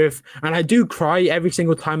heart and I do cry every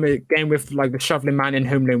single time again with like the shoveling man in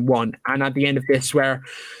Home Alone 1. And at the end of this where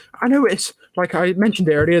I know it's like I mentioned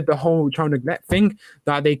earlier, the whole child neglect thing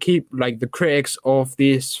that they keep like the critics of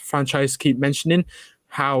this franchise keep mentioning,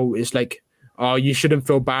 how it's like, oh, you shouldn't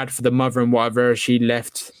feel bad for the mother and whatever, she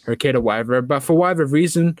left her kid or whatever. But for whatever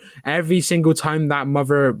reason, every single time that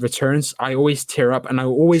mother returns, I always tear up, and I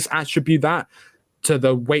always attribute that to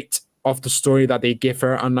the weight of the story that they give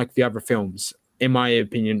her, unlike the other films, in my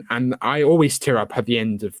opinion. And I always tear up at the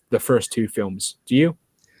end of the first two films. Do you?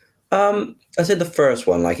 I said the first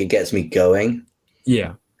one, like, it gets me going.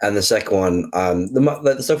 Yeah. And the second one,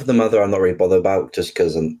 the stuff with the mother, I'm not really bothered about, just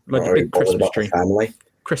because I'm like not really bothered about the family.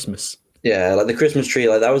 Christmas. Yeah, like the Christmas tree,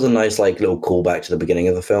 like that was a nice, like, little callback to the beginning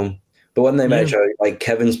of the film. But when they make like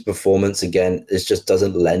Kevin's performance again, it just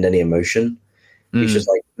doesn't lend any emotion. He's just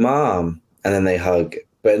like, "Mom," and then they hug.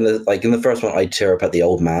 But in the first one, I tear up at the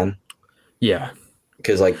old man. Yeah.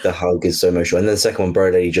 Because like the hug is so emotional. And then the second one,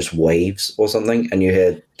 Bird Lady just waves or something, and you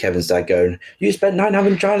hear Kevin's dad going, "You spent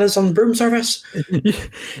 $900 on room service."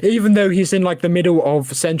 Even though he's in like the middle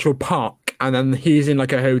of Central Park, and then he's in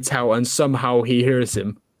like a hotel, and somehow he hears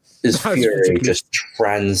him. His fury just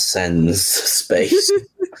transcends space.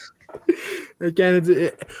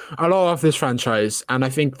 Again, I love this franchise, and I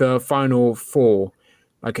think the final four,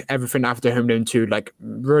 like everything after Home Alone 2, like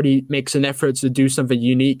really makes an effort to do something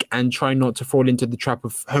unique and try not to fall into the trap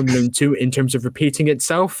of Home Alone 2 in terms of repeating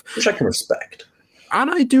itself. Which I can respect.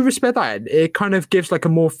 And I do respect that. It kind of gives like a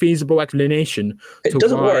more feasible explanation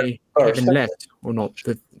to why Kevin left, or not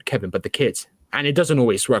Kevin, but the kids. And it doesn't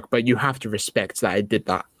always work, but you have to respect that it did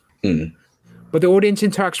that. But the audience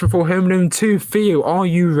interaction for Home Alone 2, Theo, are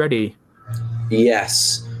you ready?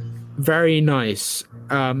 Yes. Very nice.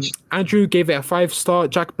 Andrew gave it a 5-star.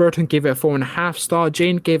 Jack Burton gave it a 4.5 star.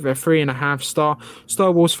 Jane gave it a 3.5 star.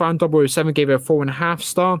 Star Wars fan 007 gave it a 4.5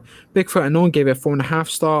 star. Bigfoot Unknown gave it a 4.5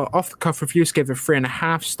 star. Off the Cuff Reviews gave it a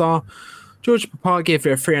 3.5 star. George Papa gave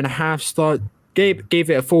it a 3.5 star. Gabe gave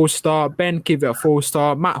it a 4 star. Ben gave it a 4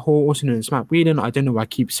 star. Matt Hall, also known as Matt Whedon. I don't know why I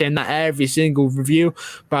keep saying that every single review,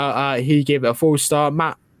 but he gave it a 4 star.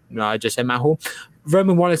 I just said Matt Hall.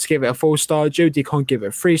 Roman Wallace gave it a 4 star. Joe Deacon gave it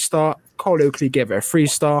a 3 star. Cole Oakley gave it a 3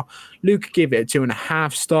 star. Luke gave it a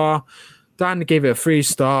 2.5 star. Dan gave it a 3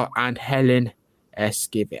 star. And Helen S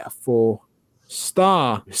gave it a 4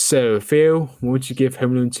 star. So, Phil, what would you give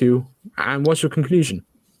Home Alone 2? And what's your conclusion?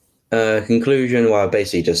 Conclusion, well, I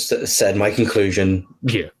basically just said my conclusion.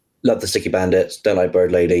 Yeah. Love the Sticky Bandits. Don't like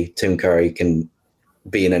Bird Lady. Tim Curry can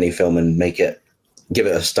be in any film and give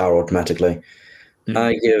it a star automatically.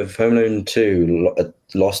 I give Home Alone 2,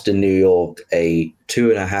 Lost in New York, a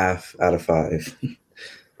 2.5 out of 5.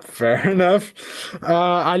 Fair enough.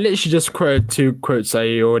 I literally just quoted 2 quotes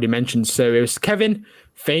I already mentioned. So it was Kevin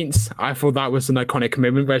faints. I thought that was an iconic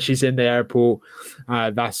moment where she's in the airport.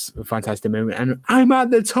 That's a fantastic moment. And I'm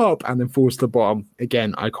at the top, and then falls to the bottom.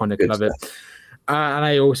 Again, iconic. Good Love stuff. It. And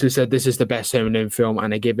I also said this is the best Home Alone film,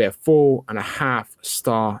 and I give it a 4.5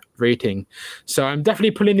 star rating. So I'm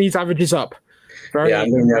definitely pulling these averages up. Very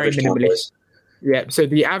minimally. Yeah, so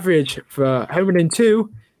the average for Home Alone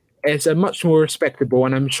 2 is a much more respectable,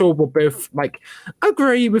 and I'm sure we'll both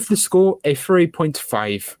agree with the score, a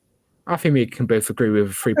 3.5. I think we can both agree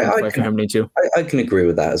with a 3.5 for Home Alone 2. I can agree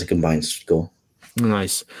with that as a combined score.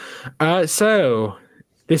 Nice. So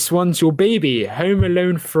this one's your baby, Home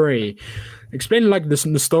Alone 3. Explain the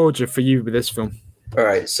nostalgia for you with this film. All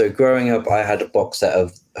right, so growing up, I had a box set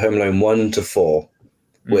of Home Alone 1 to 4,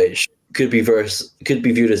 which could be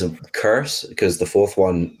viewed as a curse because the fourth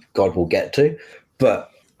one God will get to.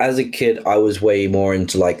 But as a kid, I was way more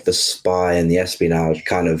into the spy and the espionage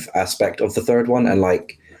kind of aspect of the third one. And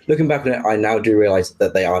looking back on it, I now do realize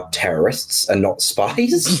that they are terrorists and not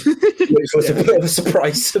spies, which was a bit of a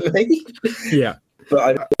surprise to me. Yeah.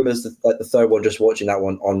 But I was the third one, just watching that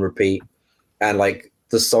one on repeat, and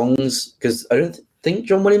the songs, because I don't think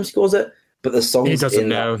John Williams scores it, but the songs he doesn't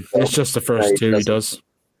know. It's just the first two he does.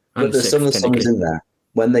 But there's some of the songs in there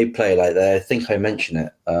when they play, I think I mentioned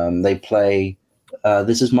it. They play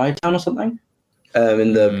 "This Is My Town" or something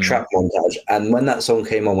in the trap montage, and when that song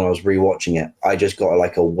came on when I was rewatching it, I just got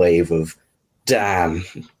a wave of damn,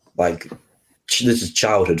 this is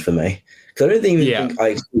childhood for me. Because I don't think I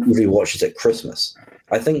exclusively watched it at Christmas.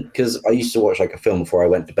 I think because I used to watch a film before I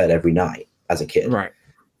went to bed every night as a kid, right?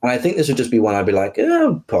 And I think this would just be one I'd be put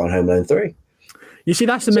on Home Alone 3. You see,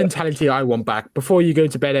 that's the mentality I want back. Before you go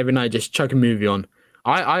to bed every night, just chuck a movie on.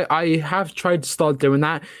 I have tried to start doing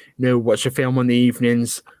that. Watch a film on the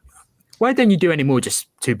evenings. Why don't you do any more? Just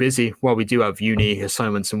too busy. Well, we do have uni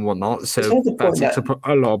assignments and whatnot, so that takes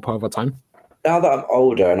a lot of part of our time. Now that I'm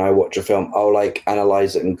older and I watch a film, I'll like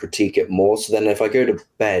analyze it and critique it more. So then if I go to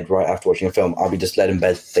bed right after watching a film, I'll be just led in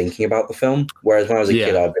bed thinking about the film. Whereas when I was a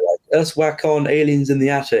kid, I'd be like, let's whack on Aliens in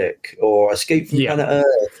the Attic or Escape from Planet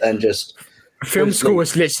Earth and just... Film school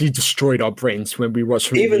has literally destroyed our brains when we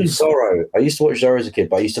watch movies. Even Zorro. I used to watch Zorro as a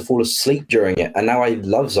kid, but I used to fall asleep during it. And now I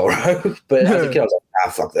love Zorro. But as a kid, I was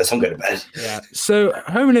like, fuck this, I'm going to bed. Yeah. So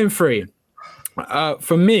Home Alone 3,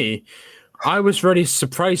 for me, I was really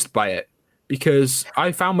surprised by it. Because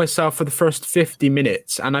I found myself for the first 50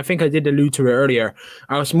 minutes, and I think I did allude to it earlier,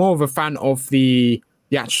 I was more of a fan of the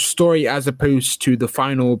actual story as opposed to the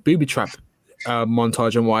final booby trap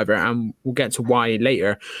montage and whatever, and we'll get to why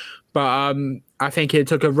later. But I think it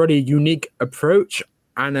took a really unique approach,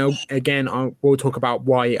 and again, we'll talk about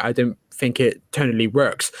why I don't think it totally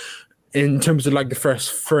works in terms of like the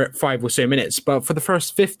first 5 or so minutes. But for the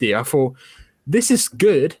first 50, I thought, this is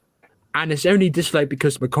good. And it's only disliked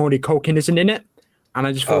because Macaulay Culkin isn't in it. And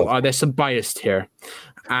I just thought, there's some bias here.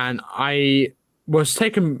 And I was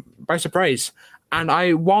taken by surprise. And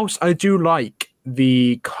whilst I do like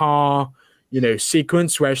the car,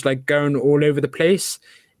 sequence where it's like going all over the place,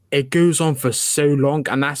 it goes on for so long.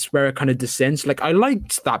 And that's where it kind of descends. Like, I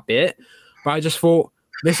liked that bit, but I just thought,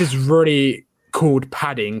 this is really called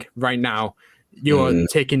padding right now. You're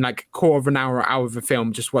taking like a quarter of an hour out of a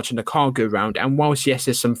film just watching the car go around. And whilst, yes,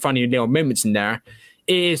 there's some funny little moments in there,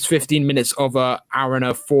 it is 15 minutes of an hour and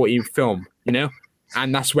a 40 film,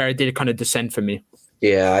 And that's where it did kind of descend for me.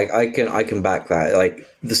 Yeah, I can back that. Like,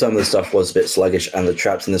 some of the stuff was a bit sluggish, and the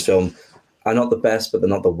traps in this film are not the best, but they're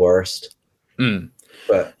not the worst.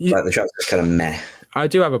 But like, the traps are kind of meh. I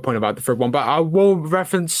do have a point about the third one, but I will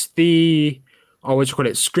reference the...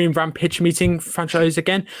 Screen Rant Pitch Meeting franchise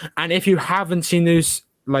again. And if you haven't seen those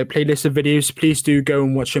like playlists of videos, please do go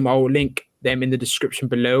and watch them. I'll link them in the description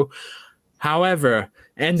below. However,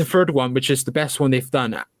 and the third one, which is the best one they've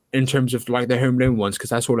done in terms of like the Home Alone ones, because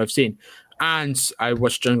that's all I've seen. And I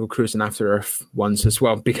watched Jungle Cruise and After Earth ones as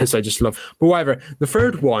well, because I just love. But whatever, the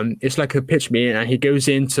third one is like a pitch meeting, and he goes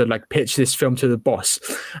in to like pitch this film to the boss.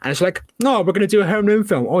 And it's like, no, we're going to do a Home Alone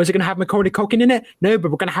film. Oh, is it going to have Macaulay Culkin in it? No, but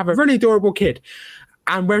we're going to have a really adorable kid.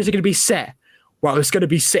 And where is it going to be set? Well, it's going to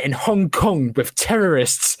be set in Hong Kong with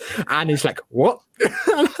terrorists. And he's like, what?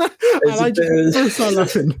 And I just started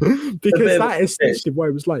laughing because that is essentially what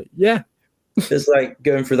it was like. Yeah. It's like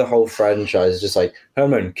going through the whole franchise. Just like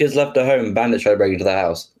Home Alone, kids left at home, bandits try to break into the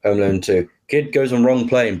house. Home Alone 2, kid goes on wrong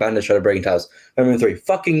plane, bandits try to break into the house. Home Alone 3,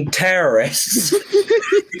 fucking terrorists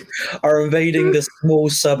are invading the small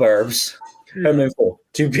suburbs. Home Alone 4,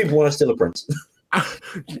 2 people want to steal a prince.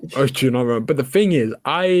 Oh, you're not wrong. But the thing is,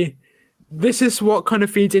 this is what kind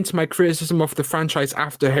of feeds into my criticism of the franchise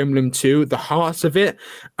after Home Alone 2, the heart of it.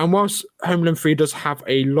 And whilst Home Alone 3 does have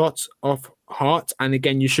a lot of heart, and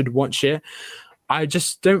again, you should watch it, I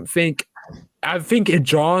just don't think... I think it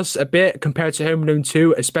jars a bit compared to Home Alone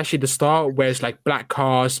 2, especially the start, where it's like black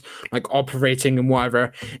cars, like operating and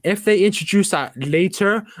whatever. If they introduced that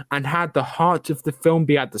later and had the heart of the film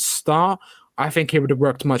be at the start, I think it would have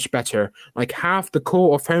worked much better. Like, have the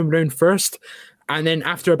core of Home Alone first, and then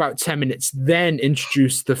after about 10 minutes, then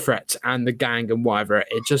introduce the threat and the gang and whatever.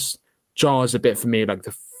 It just jars a bit for me, like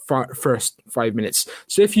the first 5 minutes.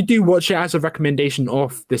 So if you do watch it as a recommendation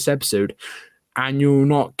of this episode, and you're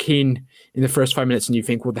not keen in the first 5 minutes and you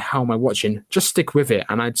think, what the hell am I watching? Just stick with it.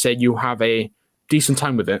 And I'd say you'll have a decent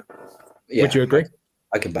time with it. Yeah, would you agree?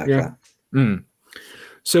 I can back that.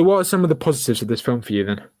 So what are some of the positives of this film for you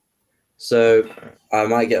then? So I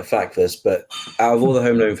might get flack for this, but out of all the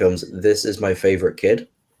Home Alone films, this is my favorite kid.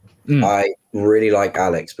 I really like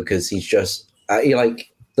Alex because he's just like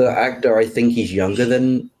the actor. I think he's younger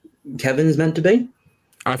than Kevin's meant to be.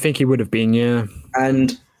 I think he would have been, yeah.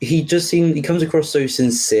 And he comes across so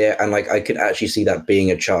sincere, and like I could actually see that being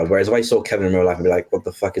a child. Whereas if I saw Kevin in real life, I'd be like, what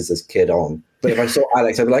the fuck is this kid on? But if I saw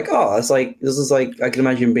Alex, I'd be like, oh, this is like I can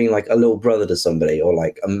imagine him being like a little brother to somebody or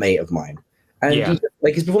like a mate of mine. And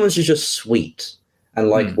like his performance is just sweet and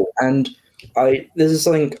likable. And this is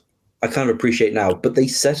something I kind of appreciate now, but they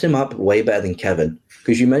set him up way better than Kevin.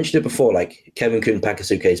 Because you mentioned it before, like Kevin couldn't pack a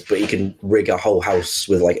suitcase, but he can rig a whole house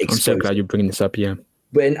with like explosives. I'm so glad you're bringing this up, yeah.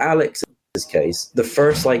 But in Alex's case, the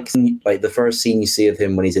first the first scene you see of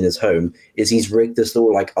him when he's in his home is he's rigged this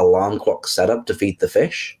little like alarm clock setup to feed the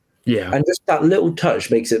fish. Yeah. And just that little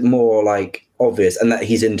touch makes it more like obvious, and that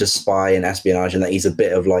he's into spy and espionage, and that he's a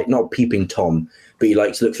bit of like not peeping Tom, but he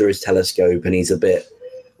likes to look through his telescope, and he's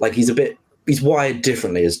wired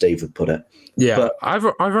differently, as Dave would put it. Yeah, but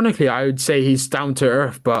ironically, I would say he's down to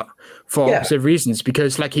earth, but for opposite reasons,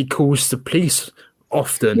 because like he calls the police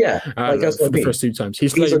often. Yeah, that's for the first 2 times.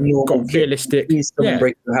 He's like got realistic. He's someone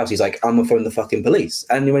breaking the house. He's like, I'm gonna phone the fucking police,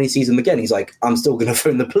 and when he sees them again, he's like, I'm still gonna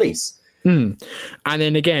phone the police. And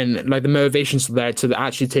then again, like the motivations there to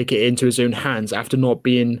actually take it into his own hands after not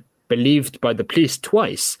being believed by the police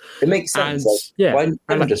twice. It makes sense. Why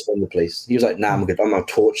not just phone the police? He was like, nah, I'm gonna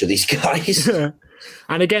torture these guys.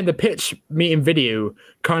 And again, the pitch meeting video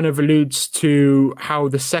kind of alludes to how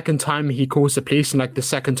the second time he calls the police and like the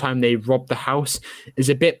second time they rob the house is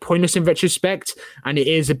a bit pointless in retrospect, and it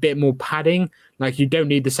is a bit more padding. Like you don't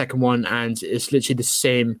need the second one, and it's literally the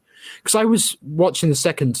same. Because I was watching the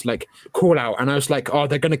second like call out, and I was like, oh,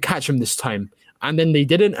 they're gonna catch him this time, and then they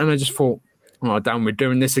didn't, and I just thought, oh damn, we're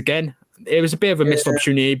doing this again. It was a bit of a missed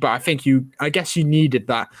opportunity, but I guess you needed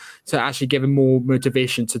that to actually give him more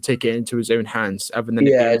motivation to take it into his own hands, other than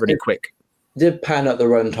it being really quick. Did pan at the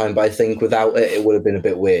runtime, but I think without it, it would have been a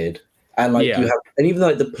bit weird. And like and even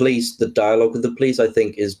like the police, the dialogue with the police, I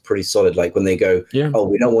think is pretty solid. Like when they go, "Oh,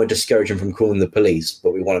 we don't want to discourage him from calling the police,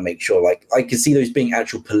 but we want to make sure." Like I can see those being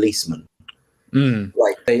actual policemen.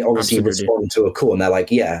 Like they obviously respond to a call, and they're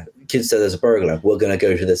like, "Yeah, kid said there's a burglar. We're going to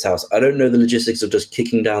go to this house." I don't know the logistics of just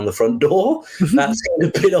kicking down the front door. That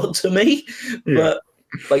seemed a bit odd to me, but.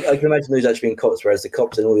 Like I can imagine those actually being cops, whereas the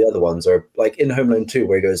cops in all the other ones are like in Home Alone 2,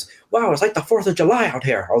 where he goes, "Wow, it's like the 4th of July out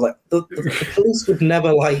here." I was like, the police would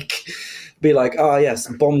never like be like, "Oh yes,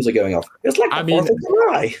 bombs are going off." It's like the 4th of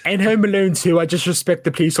July. In Home Alone 2, I just respect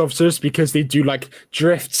the police officers because they do like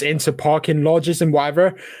drifts into parking lodges and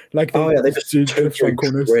whatever. Like they just do drift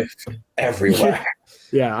everywhere.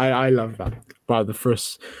 I love that about the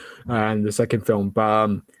first and the second film,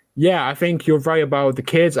 but. Yeah, I think you're right about the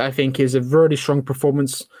kids. I think it's a really strong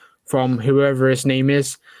performance from whoever his name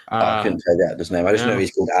is. I couldn't tell you his name. I just know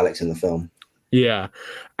he's called Alex in the film. Yeah,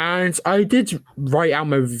 and I did write out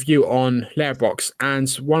my review on Letterboxd, and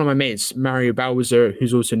one of my mates, Mario Bowser,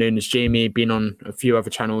 who's also known as Jamie, been on a few other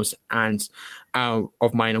channels and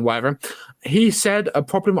of mine and whatever, he said a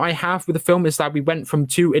problem I have with the film is that we went from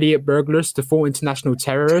 2 idiot burglars to 4 international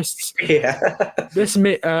terrorists. Yeah, this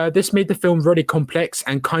made the film really complex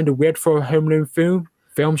and kind of weird for a Home Alone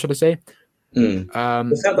film, should I say? The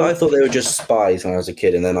fact that I thought they were just spies when I was a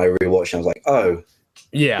kid, and then I rewatched and I was like, oh.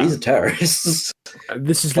 Yeah, these are terrorists.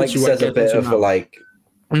 This is like says a bit of a like.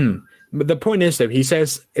 But the point is, though, he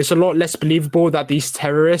says it's a lot less believable that these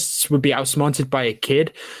terrorists would be outsmarted by a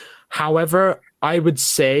kid. However, I would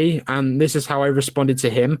say, and this is how I responded to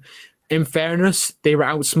him, in fairness, they were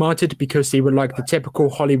outsmarted because they were like the typical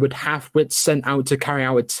Hollywood half-wits sent out to carry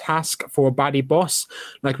out a task for a baddie boss.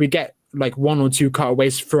 Like we get like 1 or 2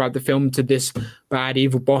 cutaways throughout the film to this bad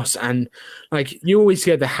evil boss, and like you always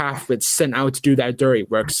get the half-wits sent out to do their dirty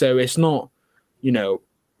work, so it's not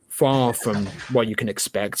far from what you can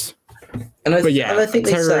expect. And I think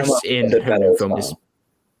terrorists in Home film is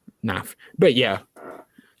naff, but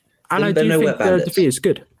and I do think the defeat is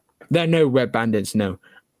good. There are no wet bandits, no.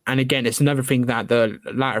 And again, it's another thing that the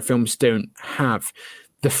latter films don't have.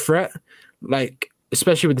 The threat, like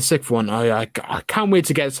especially with the 6th one, I can't wait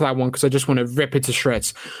to get to that one because I just want to rip it to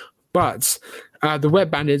shreds. But the wet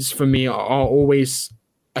bandits for me are always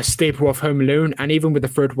a staple of Home Alone, and even with the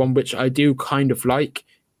 3rd one, which I do kind of like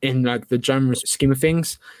in like the genre scheme of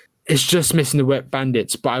things, it's just missing the wet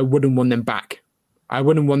bandits. But I wouldn't want them back. I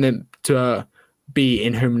wouldn't want them to be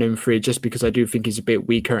in Home Alone 3 just because I do think he's a bit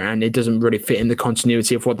weaker and it doesn't really fit in the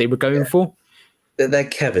continuity of what they were going for. They're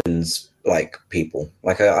Kevin's like people.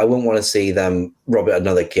 Like I wouldn't want to see them rob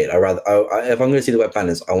another kid. If I'm going to see the wet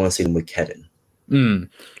bandits, I want to see them with Kevin.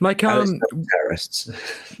 Like terrorists.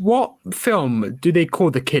 What film do they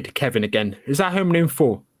call the kid Kevin again? Is that Home Alone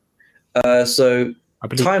 4? So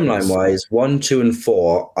timeline-wise, 1, 2, and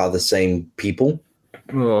 4 are the same people.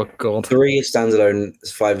 Oh god. 3 is standalone,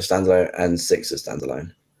 5 is standalone, and 6 is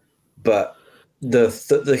standalone. But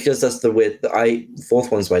because that's the weird.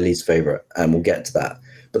 4th one's my least favorite, and we'll get to that.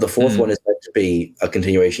 But the 4th one is meant to be a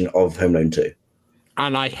continuation of Home Alone 2,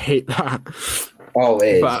 and I hate that. Oh,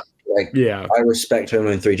 it is. But, I respect Home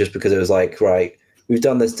Alone 3 just because it was like, right, we've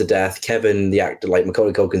done this to death. Kevin, the actor, like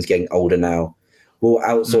Macaulay Culkin's getting older now. We'll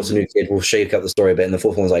outsource a new kid. We'll shake up the story a bit. And the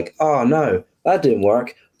 4th one's like, oh no, that didn't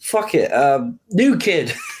work. Fuck it. New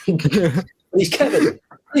kid. He's Kevin.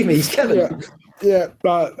 Believe me, he's Kevin. Yeah,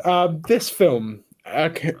 but this film,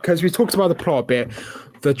 because we talked about the plot a bit,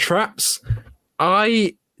 the traps,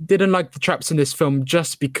 I didn't like the traps in this film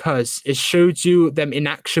just because it showed you them in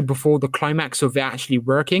action before the climax of it actually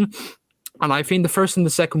working. And I think the first and the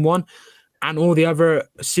second one and all the other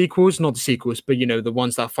sequels, not the sequels, but, the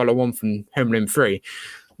ones that follow on from Home Alone 3,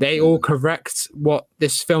 they all correct what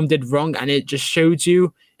this film did wrong, and it just showed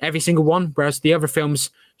you every single one, whereas the other films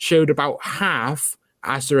showed about half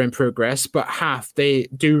as they're in progress, but half they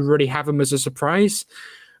do really have them as a surprise.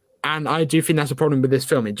 And I do think that's a problem with this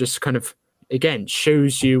film. It just kind of, again,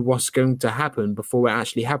 shows you what's going to happen before it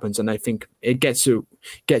actually happens. And I think it gets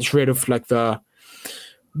rid of like the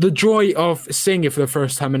joy of seeing it for the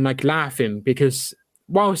first time and like laughing, because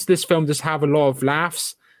whilst this film does have a lot of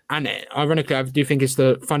laughs, and ironically, I do think it's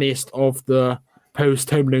the funniest of the post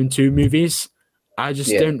Home Alone 2 movies, I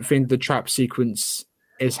just don't think the trap sequence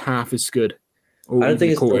is half as good. I don't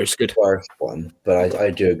think it's the worst one, but I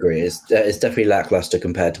do agree. It's definitely lackluster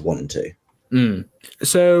compared to 1 and 2.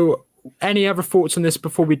 So, any other thoughts on this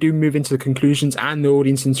before we do move into the conclusions and the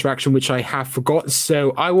audience interaction, which I have forgot?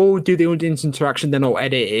 So I will do the audience interaction, then I'll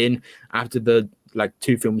edit it in after the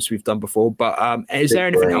 2 films we've done before. But is there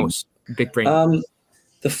anything else? Big brain.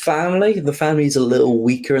 The family is a little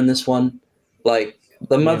weaker in this one. Like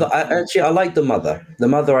the mother, I like the mother. The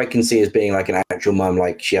mother I can see as being like an actual mum,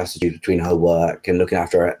 like she has to do between her work and looking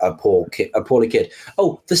after a poorly kid.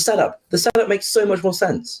 Oh, the setup makes so much more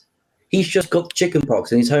sense. He's just got chicken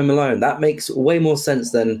pox and he's home alone. That makes way more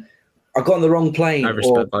sense than I got on the wrong plane. I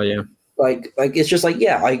respect that, yeah. Like it's just like,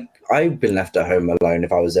 I've been left at home alone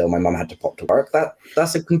if I was ill. My mum had to pop to work.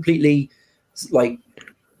 That's a completely like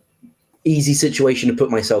easy situation to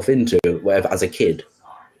put myself into, whatever, as a kid.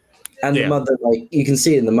 And the mother, like you can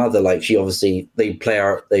see in the mother, like she obviously they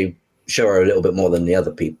show her a little bit more than the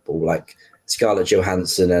other people, like Scarlett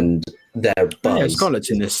Johansson and their Buzz. Yeah,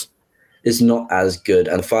 Scarlett's in this. Is not as good,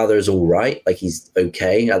 and the father is all right. Like he's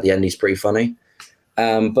okay at the end. He's pretty funny,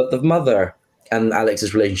 but the mother and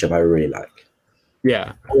Alex's relationship I really like.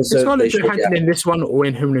 Yeah, also, is Scarlett Johansson in this one or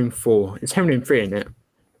in Home Alone 4? It's Home Alone 3, isn't it?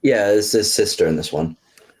 Yeah, it's his sister in this one.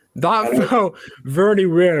 That felt very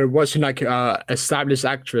weird watching like established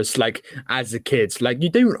actress like as a kid. Like you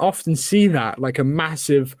don't often see that, like a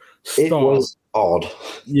massive star. It was odd.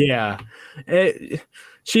 Yeah.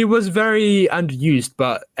 She was very underused,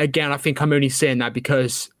 but again, I think I'm only saying that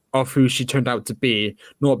because of who she turned out to be,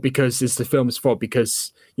 not because it's the film's fault,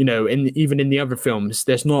 because, even in the other films,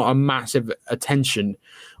 there's not a massive attention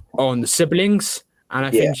on the siblings. And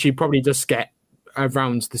I think she probably does get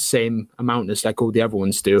around the same amount as like all the other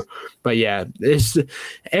ones do. But yeah, it's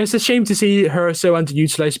a shame to see her so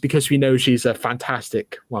underutilized because we know she's a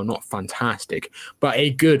fantastic, well, not fantastic, but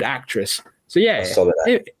a good actress. So yeah,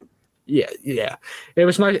 yeah. It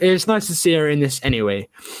was nice. It's nice to see her in this anyway.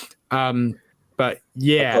 But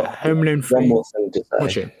yeah, Home Alone 3. One more thing to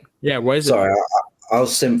say. Yeah, what is it? Sorry, I'll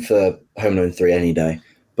simp for Home Alone 3 any day.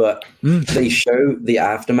 But they show the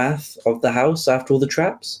aftermath of the house after all the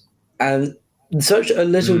traps, and such a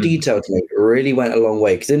little detail to me really went a long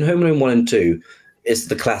way. Because in Home Alone 1 and 2, it's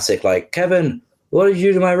the classic, like, Kevin, what did you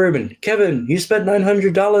do to my room? And Kevin, you spent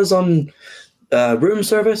 $900 on room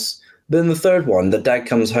service? But in the third one, the dad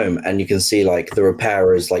comes home and you can see, like, the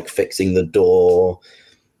repairer is, like, fixing the door.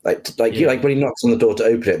 Like when he knocks on the door to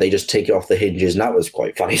open it, they just take it off the hinges. And that was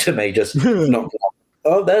quite funny to me. Just knock it off.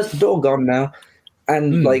 Oh, there's the door gone now.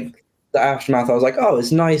 And, like, the aftermath, I was like, oh,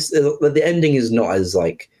 it's nice. The ending is not as,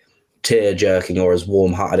 like, tear-jerking or as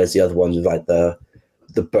warm-hearted as the other ones with like the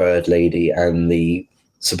bird lady and the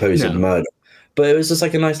supposed murder, but it was just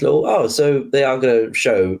like a nice little so they are going to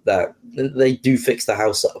show that they do fix the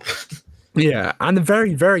house up. Yeah, and the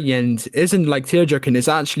very, very end isn't like tear-jerking. It's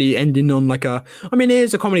actually ending on like it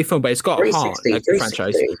is a comedy film, but it's got a heart, like the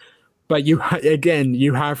franchise. But you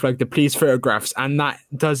have like the police photographs, and that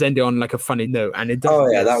does end it on like a funny note. And it does.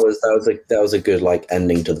 Oh yeah, that was a good like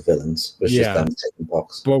ending to the villains. Was just them taking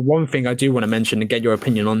box. But one thing I do want to mention and get your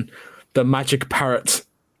opinion on the magic parrot.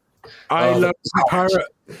 I love the parrot.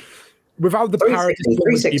 Without the parrot, it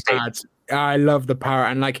would be bad. I love the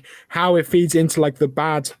parrot and like how it feeds into like the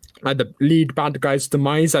lead bad guy's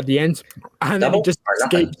demise at the end, and then he just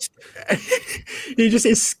escapes. He just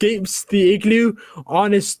escapes the igloo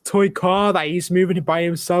on his toy car that he's moving by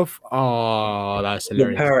himself. Oh, that's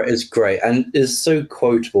hilarious. The parrot is great and is so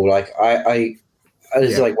quotable. Like I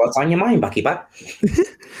was like, "What's on your mind, Bucky Buck?"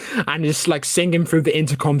 And just like singing through the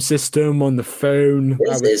intercom system on the phone.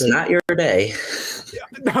 This is not your day.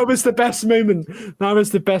 That was the best moment.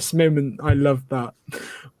 I love that.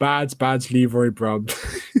 Bad's Leroy Brubb.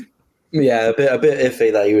 Yeah, a bit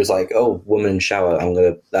iffy that he was like, "Oh, woman in shower." I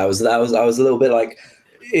was a little bit like,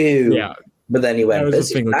 "Ew." Yeah. But then he went,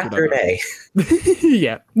 "This is not your day."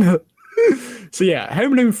 Yeah. So yeah,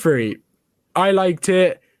 Home Alone 3. I liked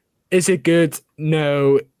it. Is it good?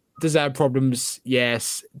 No. Does it have problems?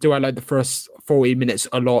 Yes. Do I like the first 40 minutes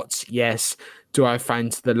a lot? Yes. Do I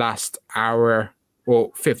find the last hour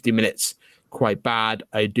or 50 minutes quite bad?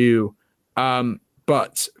 I do.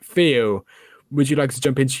 But Theo, would you like to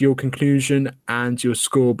jump into your conclusion and your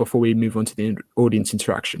score before we move on to the audience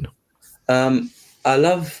interaction? I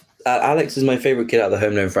love Alex is my favorite kid out of the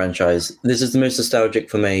Home Alone franchise. This is the most nostalgic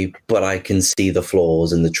for me, but I can see the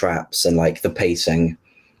flaws and the traps and like the pacing.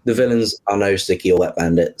 The villains are no sticky or wet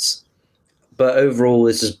bandits, but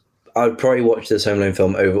overall, I would probably watch this Home Alone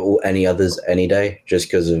film over any others any day, just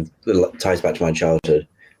because it ties back to my childhood.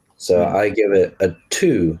 So I give it a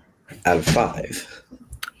 2 out of 5.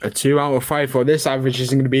 A 2 out of 5 for this average is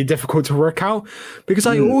going to be difficult to work out because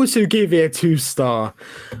I also gave it a 2-star.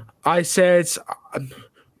 I said,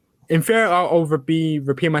 in fair, I'll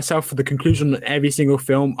repeat myself for the conclusion on every single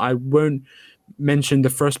film. I won't mention the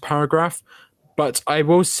first paragraph, but I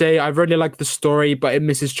will say I really like the story, but it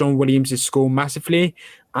misses John Williams' score massively,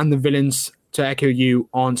 and the villains, to echo you,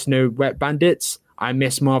 aren't no wet bandits. I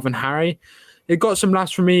miss Marvin Harry. It got some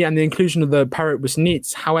laughs from me, and the inclusion of the parrot was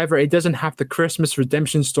neat. However, it doesn't have the Christmas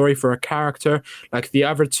redemption story for a character like the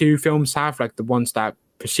other 2 films have, like the ones that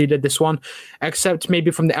preceded this one, except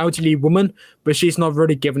maybe from the elderly woman, but she's not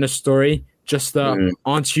really given a story. Just the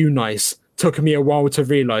aren't you nice? Took me a while to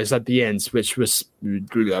realize at the end, which was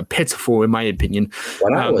pitiful in my opinion.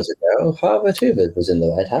 When I was ago, Harvard Hoover was in the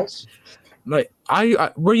White House. Like,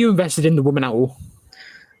 I were you invested in the woman at all?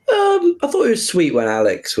 I thought it was sweet when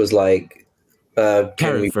Alex was like,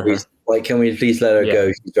 "Can we please let her go?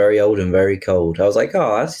 She's very old and very cold." I was like,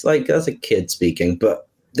 "Oh, that's a kid speaking," but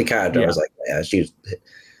the character, I was like, "Yeah, she's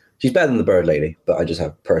better than the Bird Lady." But I just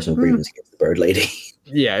have personal grievance against the Bird Lady.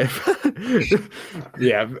 Yeah,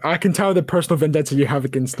 yeah, I can tell the personal vendetta you have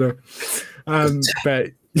against her.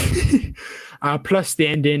 But plus the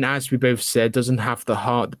ending, as we both said, doesn't have the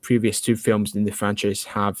heart the previous 2 films in the franchise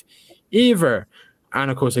have either. And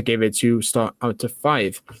of course, I gave it a 2-star out of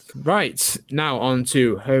 5. Right, now on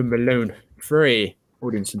to Home Alone 3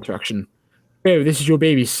 audience interaction. Oh, this is your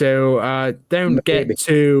baby, so don't get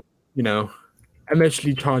too,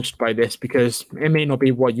 emotionally charged by this because it may not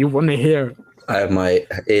be what you want to hear. I have my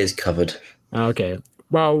ears covered. Okay.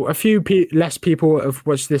 Well, a few less people have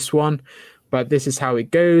watched this one, but this is how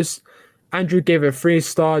it goes. Andrew gave it a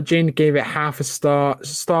 3-star. Jane gave it half a star.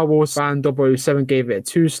 Star Wars fan 007 gave it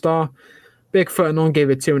a 2-star. Bigfoot Anon gave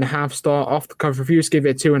it 2.5 star. Off the Cuff Reviews gave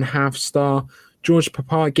it a 2.5 star. George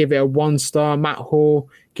Papa gave it a 1 star. Matt Hall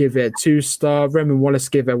gave it a 2 star. Roman Wallace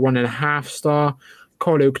gave it a 1.5 star.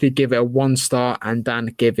 Cole Oakley gave it a 1 star. And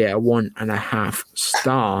Dan gave it a 1.5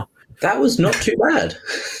 star. That was not too bad.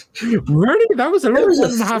 Really? That was a lot. There was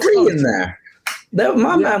a 3 in there.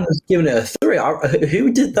 My man was giving it a 3.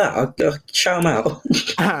 Who did that? I'll shout him out.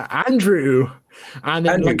 Andrew. And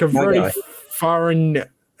then Andrew, like a very foreign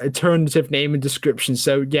alternative name and description.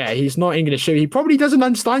 So yeah, he's not English. So he probably doesn't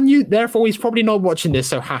understand you. Therefore, he's probably not watching this.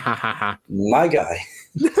 So ha ha ha ha. My guy.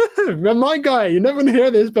 My guy. You never hear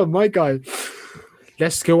this, but my guy.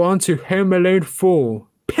 Let's go on to Home Alone 4.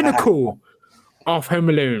 Pinnacle of Home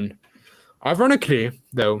Alone. Ironically,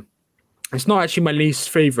 though, it's not actually my least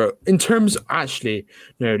favorite. In terms,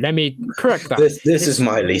 no, let me correct that. This is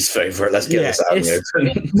my least favorite. Let's get this out in the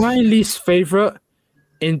open. My least favorite.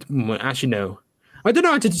 No. I don't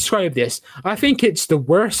know how to describe this. I think it's the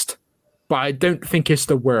worst, but I don't think it's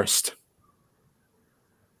the worst.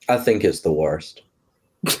 I think it's the worst.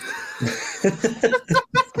 I'm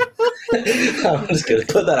just going to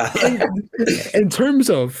put that out there. In terms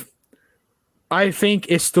of, I think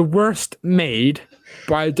it's the worst made,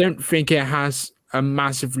 but I don't think it has a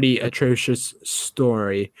massively atrocious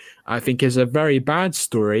story. I think it's a very bad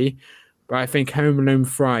story, but I think Home Alone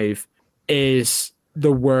 5 is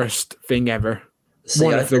the worst thing ever.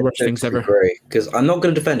 One of the worst things ever. Because I'm not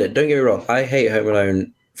going to defend it. Don't get me wrong. I hate Home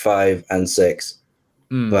Alone 5 and 6,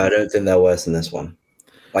 but I don't think they're worse than this one.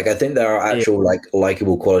 Like, I think there are actual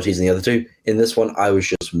likable qualities in the other 2. In this one, I was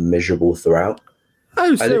just miserable throughout.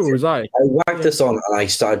 Oh, so was I. I whacked this on and I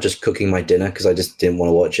started just cooking my dinner because I just didn't want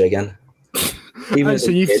to watch it again.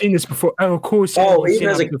 So you've seen this before? Oh, of course. Even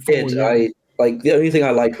as a kid, the only thing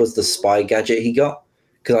I liked was the spy gadget he got.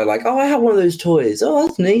 Because I have one of those toys. Oh,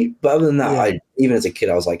 that's neat. But other than that, even as a kid,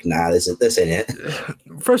 I was like, nah, this ain't it.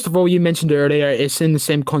 First of all, you mentioned earlier, it's in the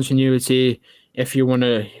same continuity if you want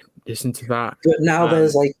to listen to that. But now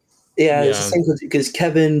there's it's the same because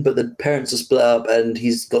Kevin, but the parents are split up and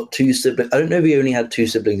he's got 2 siblings. I don't know if he only had 2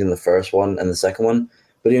 siblings in the first one and the second one,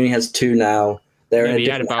 but he only has 2 now. He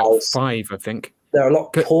had about 5, I think. They're a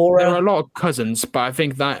lot poorer. There are a lot of cousins, but I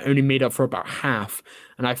think that only made up for about half.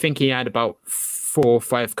 And I think he had about 4 or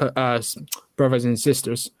 5 brothers and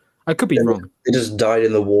sisters. I could be wrong. They just died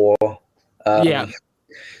in the war. Yeah.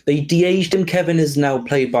 They de-aged him. Kevin is now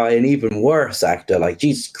played by an even worse actor. Like,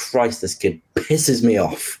 Jesus Christ, this kid pisses me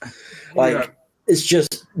off. Like, it's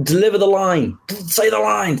just, deliver the line. Say the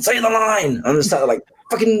line. Say the line. I'm just like,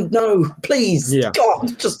 fucking no, please. Yeah.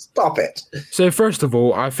 God, just stop it. So, first of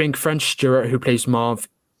all, I think French Stewart, who plays Marv,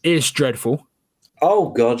 is dreadful. Oh,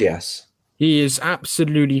 God, yes. He is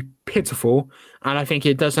absolutely pitiful, and I think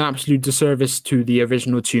it does an absolute disservice to the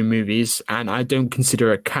original 2 movies, and I don't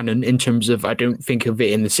consider it canon in terms of I don't think of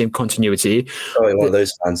it in the same continuity. Oh, you're one of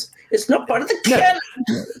those fans. It's not part of the canon.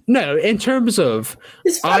 No, in terms of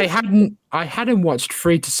I hadn't watched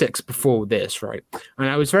 3 to 6 before this, right? And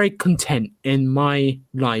I was very content in my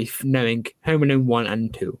life knowing Home Alone 1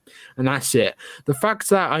 and 2. And that's it. The fact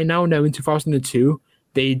that I now know in 2002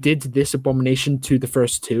 they did this abomination to the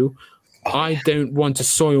first 2, I don't want to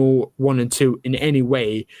soil 1 and 2 in any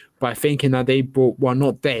way by thinking that they brought, well,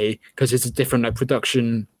 not they, because it's a different like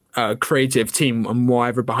production creative team and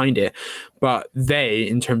whatever behind it, but they,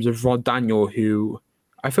 in terms of Rod Daniel, who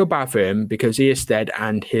I feel bad for him because he is dead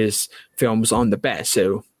and his films aren't the best.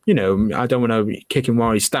 So, you know, I don't want to kick him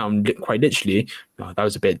while he's down, quite literally. Oh, that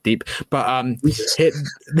was a bit deep. But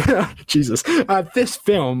Jesus, this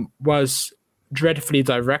film was dreadfully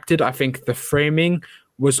directed. I think the framing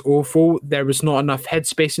was awful. There was not enough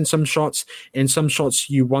headspace in some shots. In some shots,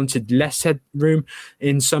 you wanted less headroom.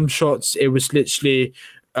 In some shots, it was literally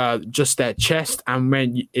just their chest, and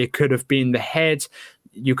when it could have been the head,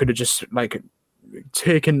 you could have just like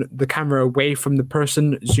taken the camera away from the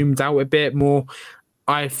person, zoomed out a bit more.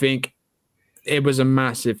 I think it was a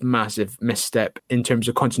massive, massive misstep in terms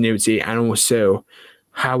of continuity and also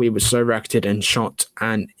how it was directed and shot.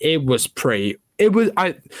 And it was pretty.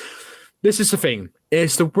 This is the thing.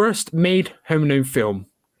 It's the worst made Home Alone film,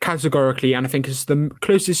 categorically, and I think it's the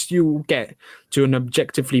closest you will get to an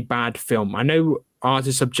objectively bad film. I know art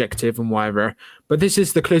is subjective and whatever, but this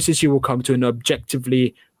is the closest you will come to an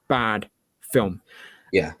objectively bad film.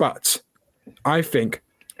 Yeah. But I think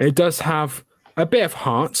it does have a bit of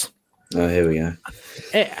heart. Oh, here we go.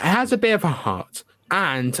 It has a bit of a heart,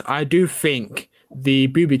 and I do think the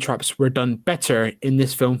booby traps were done better in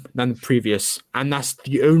this film than the previous, and that's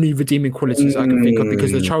the only redeeming qualities I can think of,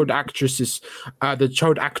 because the child actor,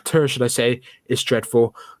 should I say, is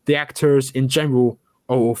dreadful. The actors in general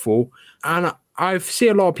are awful, and I see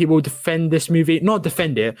a lot of people defend this movie, not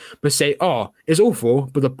defend it, but say, oh, it's awful,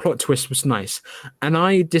 but the plot twist was nice. And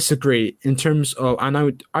I disagree in terms of,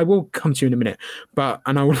 and I will come to you in a minute,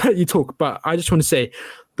 and I will let you talk, but I just want to say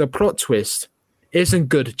the plot twist isn't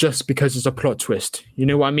good just because it's a plot twist. You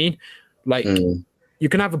know what I mean? Like, you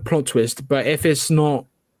can have a plot twist, but if it's not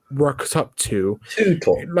worked up to,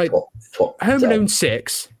 Home Alone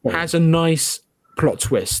 6 has a nice plot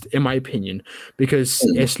twist, in my opinion, because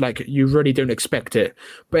it's like you really don't expect it.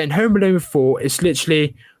 But in Home Alone 4, it's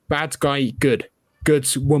literally bad guy, good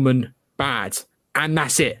woman, bad, and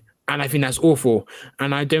that's it. And I think that's awful.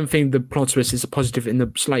 And I don't think the plot twist is a positive in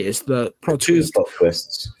the slightest. The plot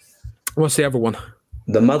twists. What's the other one?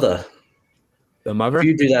 The mother. The mother? If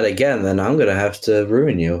you do that again, then I'm going to have to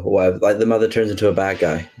ruin you. Or like the mother turns into a bad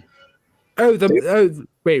guy.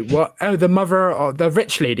 Wait, what? Oh, the mother, or the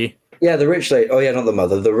rich lady. Yeah, the rich lady. Oh, yeah, not the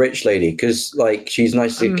mother, the rich lady. Because, like, she's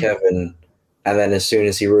nice to Kevin. And then as soon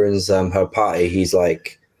as he ruins her party, he's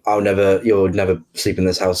like, you'll never sleep in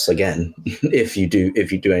this house again if you do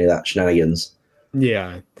any of that shenanigans.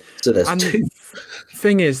 Yeah. So there's 2.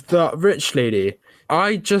 Thing is, the rich lady,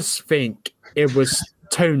 I just think it was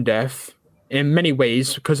tone deaf in many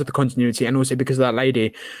ways because of the continuity and also because of that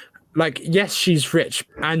lady. Like, yes, she's rich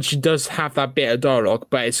and she does have that bit of dialogue,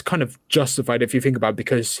 but it's kind of justified if you think about it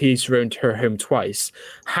because he's ruined her home twice.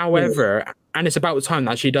 However, and it's about time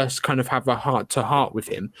that she does kind of have a heart-to-heart with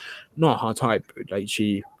him. Not heart-to-heart, but like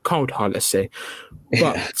cold heart, let's say.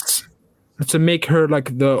 But to make her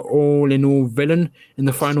like the all-in-all villain in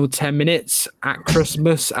the final 10 minutes at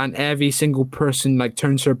Christmas, and every single person like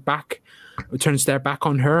turns their back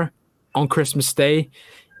on her on Christmas Day,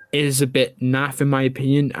 is a bit naff in my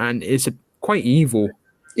opinion, and is quite evil.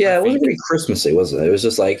 Yeah, it wasn't really Christmassy, was it? It was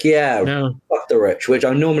just like, fuck the rich, which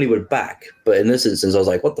I normally would back, but in this instance, I was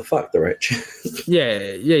like, what the fuck, the rich?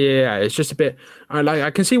 Yeah. It's just a bit.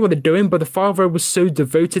 I can see what they're doing, but the father was so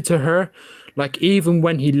devoted to her. Like, even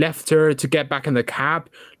when he left her to get back in the cab,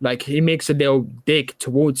 like, he makes a little dig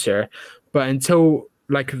towards her. But until,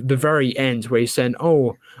 like, the very end where he's saying,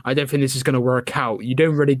 oh, I don't think this is going to work out, you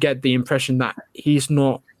don't really get the impression that he's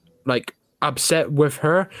not, like, upset with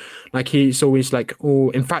her. Like he's always like all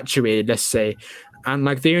infatuated, let's say. And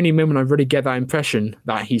like the only moment I really get that impression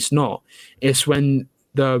that he's not is when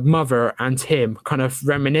the mother and him kind of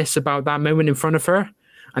reminisce about that moment in front of her,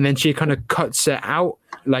 and then she kind of cuts it out.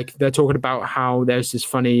 Like they're talking about how there's this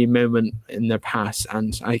funny moment in their past,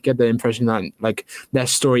 and I get the impression that like their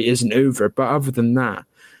story isn't over. But other than that,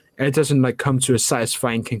 it doesn't like come to a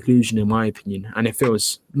satisfying conclusion, in my opinion, and it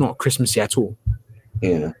feels not Christmassy at all.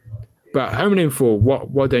 Yeah. But Home Alone 4,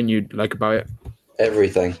 what don't you like about it?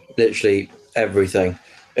 Everything, literally everything.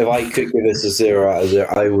 If I could give this a 0 out of 0,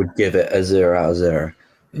 I would give it a 0 out of 0.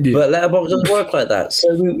 Yeah. But Letterboxd doesn't work like that,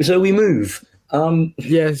 so we move.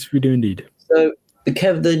 Yes, we do indeed. So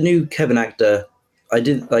the new Kevin actor, I'm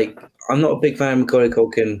not a big fan of Macaulay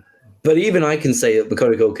Culkin, but even I can say that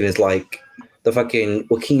Macaulay Culkin is like the fucking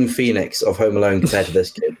Joaquin Phoenix of Home Alone compared to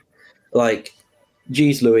this kid. Like,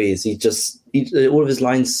 geez Louise, all of his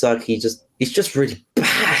lines suck. He's just really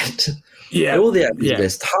bad. Yeah. All the actors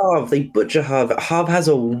list. Harv, they butcher Harv. Harv has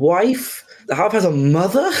a wife. Harv has a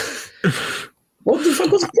mother. What the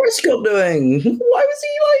fuck was Prescott doing? Why was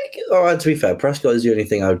he like... Oh, to be fair, Prescott is the only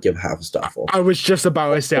thing I would give half a star for. I was just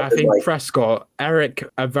about to say, I think Prescott, Eric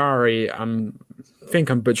Avari, I think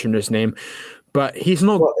I'm butchering his name, but he's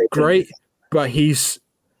not great, but he's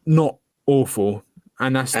not awful.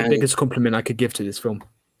 And that's the biggest compliment I could give to this film.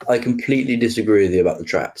 I completely disagree with you about the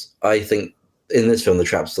traps. I think in this film, the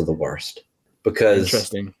traps are the worst. Because,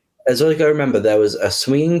 interesting. As I remember, there was a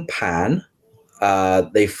swinging pan.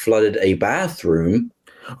 They flooded a bathroom.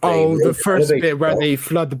 The first bit where they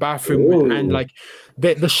flood the bathroom and like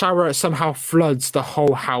the shower somehow floods the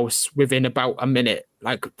whole house within about a minute.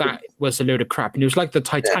 Like that was a load of crap. And it was like the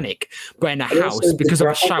Titanic, but in a house because of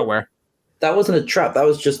a shower. That wasn't a trap. That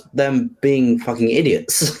was just them being fucking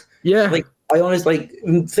idiots. Yeah. Like, I honestly,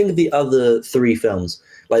 think of the other 3 films.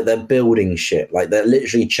 Like, they're building shit. Like, they're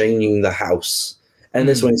literally changing the house. And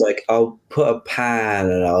this one's like, I'll put a pan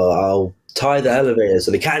and I'll tie the elevator so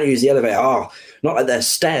they can't use the elevator. Oh, not like there's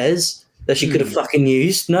stairs that she could have fucking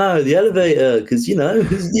used. No, the elevator, because,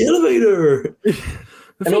 it's the elevator.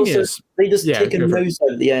 And also, they just take a nose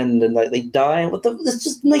at the end and like they die. This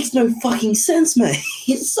just makes no fucking sense, mate.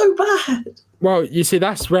 It's so bad. Well, you see,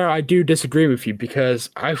 that's where I do disagree with you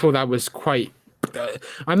because I thought that was quite.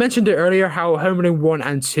 I mentioned it earlier how Home Alone 1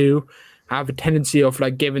 and 2 have a tendency of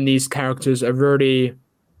like giving these characters a really,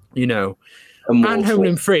 and Home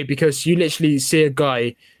Alone 3 because you literally see a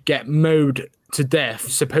guy get mowed to death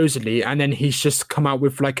supposedly, and then he's just come out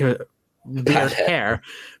with like a weird hair.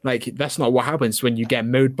 Like that's not what happens when you get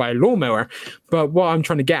mowed by a lawnmower. But what I'm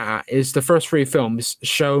trying to get at is the first 3 films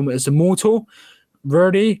show him as immortal.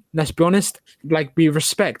 Really, let's be honest, like we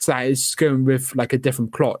respect that it's going with like a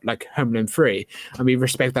different plot, like Home Alone 3, and we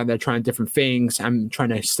respect that they're trying different things and trying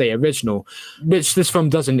to stay original, which this film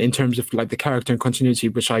doesn't in terms of like the character and continuity,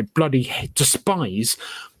 which I bloody despise.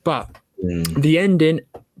 But the ending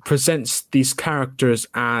presents these characters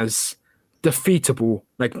as defeatable,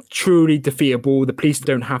 like truly defeatable. The police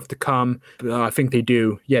don't have to come. I think they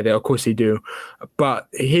do. Yeah, of course they do. But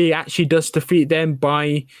he actually does defeat them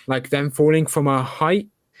by like them falling from a height,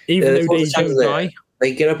 even though they don't die.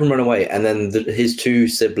 They get up and run away, and then his 2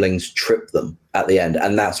 siblings trip them at the end,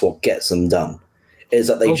 and that's what gets them done. Is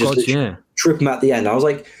that they trip them at the end. I was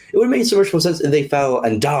like, it would have made so much more sense if they fell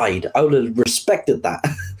and died. I would have respected that.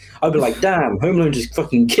 I'd be like, damn, Home Alone just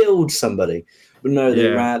fucking killed somebody. But no,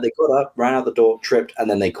 they got up, ran out the door, tripped, and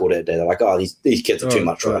then they called it a day. They're like, oh, these kids are too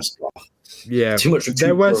much for us. Yeah. Too much.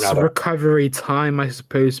 There was recovery time, I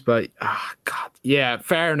suppose, but God. Yeah,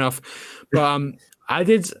 fair enough. But I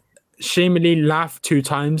did shamefully laugh 2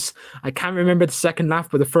 times. I can't remember the second laugh,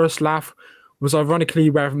 but the first laugh was ironically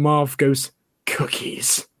where Marv goes,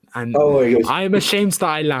 cookies. And I'm ashamed that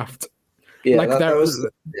I laughed. Yeah, like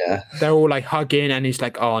they're all like hugging, and he's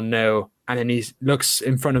like, oh no. And then he looks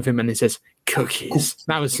in front of him and he says, cookies.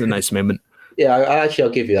 That was a nice moment. Yeah, I'll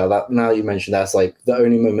give you that. Now you mentioned that's like the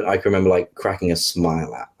only moment I can remember like cracking a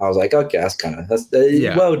smile at. I was like, okay, that's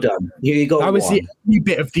well done. You got that was one. the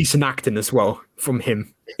bit of decent acting as well from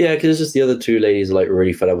him. Yeah, because it's just the other 2 ladies are like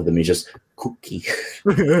really fed up with him. He's just cookie.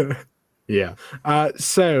 Yeah.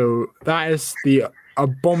 So that is the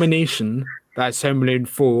abomination. That's Home Alone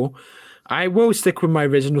 4. I will stick with my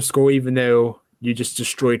original score, even though you just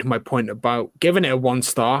destroyed my point about giving it a 1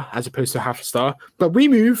 star as opposed to half a star. But we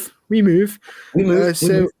move.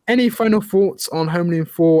 So any final thoughts on Home Alone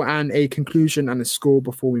 4 and a conclusion and a score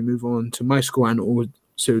before we move on to my score and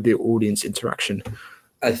also the audience interaction?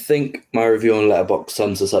 I think my review on Letterboxd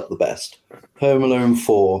sums us up the best. Home Alone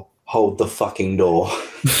 4, hold the fucking door.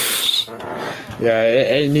 Yeah,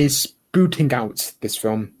 it needs booting out, this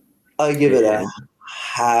film. I give it a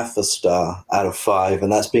half a star out of 5,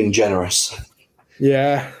 and that's being generous.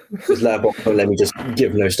 Yeah. Because Letterboxd won't let me just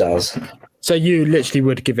give no stars. So you literally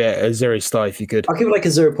would give it a 0 star if you could? I'll give it like a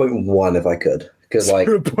 0.1 if I could. Because like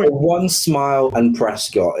one smile and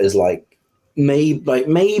Prescott is like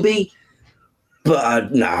maybe,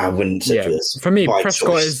 but no, I wouldn't say this. For me,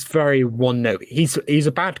 Prescott is very one note. He's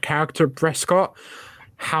a bad character, Prescott.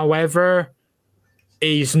 However,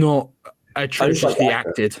 he's not atrociously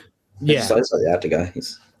acted. Yeah, I just like the actor guy.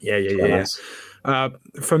 Nice.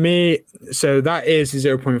 For me, so that is a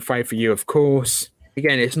 0.5 for you, of course.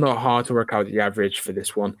 Again, it's not hard to work out the average for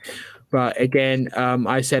this one. But again,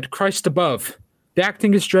 I said Christ above. The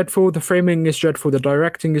acting is dreadful, the framing is dreadful, the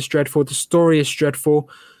directing is dreadful, the story is dreadful.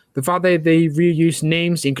 The fact that they reuse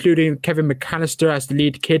names, including Kevin McAllister as the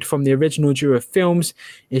lead kid from the original duo of films,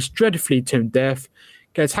 is dreadfully tone deaf.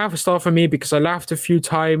 Gets half a star for me because I laughed a few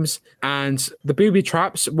times. And the booby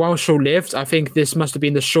traps, while short-lived, I think this must have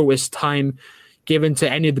been the shortest time given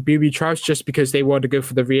to any of the booby traps just because they wanted to go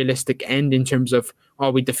for the realistic end in terms of,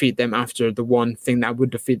 we defeat them after the one thing that would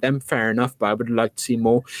defeat them. Fair enough, but I would like to see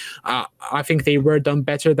more. I think they were done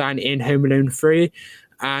better than in Home Alone 3,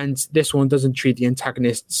 and this one doesn't treat the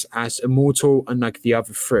antagonists as immortal unlike the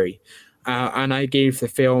other 3. And I gave the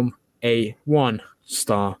film a 1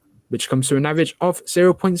 star, which comes to an average of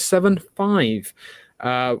 0.75.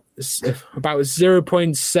 About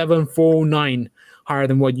 0.749 higher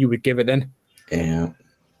than what you would give it then. Yeah.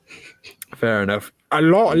 Fair enough. A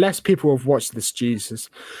lot less people have watched this, Jesus.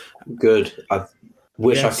 Good. I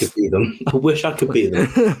wish I could be them. I wish I could be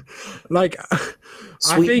them. Like,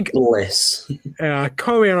 Sweet I think bliss.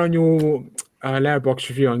 comment on your Letterboxd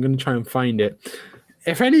review. I'm going to try and find it.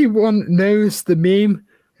 If anyone knows the meme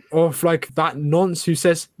of like that nonce who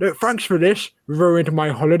says, "No, thanks for this, ruined my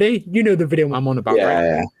holiday," you know the video I'm on about,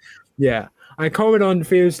 right? Yeah. I comment on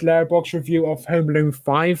Theo's Letterboxd review of Home Alone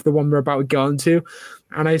 5, the one we're about to get onto,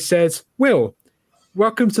 and I said, "Will,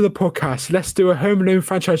 welcome to the podcast. Let's do a Home Alone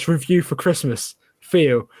franchise review for Christmas."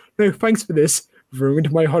 Theo, "No, thanks for this,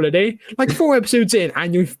 ruined my holiday." Like 4 episodes in,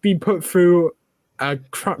 and you've been put through a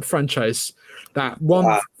crap franchise that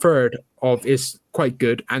 1/3 of is quite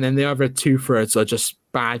good, and then the other 2/3 are just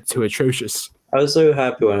bad to atrocious. I was so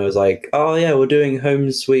happy when it was like, "Oh yeah, we're doing Home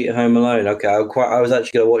Sweet Home Alone." Okay, I was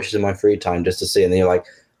actually gonna watch this in my free time just to see, and then you're like,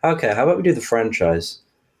 "Okay, how about we do the franchise?"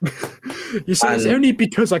 You see, it's only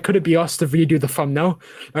because I couldn't be asked to redo the thumbnail.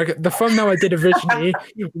 Like the thumbnail I did originally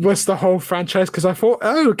was the whole franchise because I thought,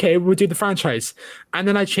 okay, we'll do the franchise, and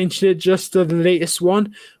then I changed it just to the latest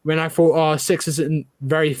one when I thought, 6 isn't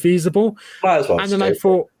very feasible. And then I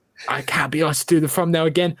thought, I can't be asked to do the thumbnail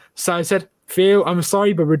again, so I said, "Theo, I'm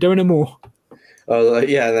sorry, but we're doing them all."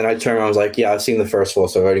 Yeah, and then I turned around, I was like, "Yeah, I've seen the first 4,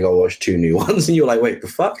 so I've already got to watch 2 new ones." And you're like, "Wait, the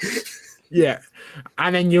fuck?" Yeah,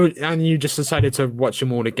 and then you just decided to watch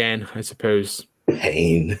them all again, I suppose.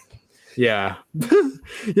 Pain. Yeah,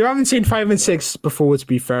 you haven't seen 5 and 6 before, to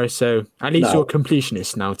be fair. So at least you're a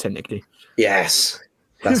completionist now, technically. Yes,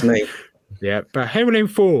 that's me. Yeah, but Home Alone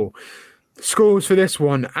 4 scores for this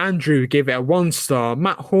one: Andrew gave it a 1 star,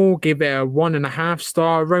 Matt Hall gave it a 1.5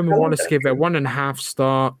 star, Roman Wallace gave it a 1.5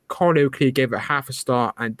 star, Carl Oakley gave it half a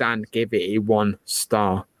star, and Dan gave it a 1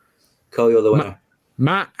 star. Carl, you're the winner.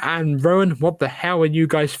 Matt and Rowan, what the hell are you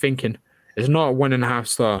guys thinking? It's not a 1.5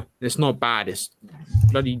 star. It's not bad. It's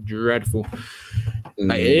bloody dreadful.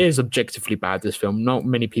 Like, it is objectively bad, this film. Not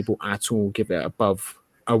many people at all give it above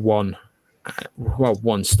a 1. Well,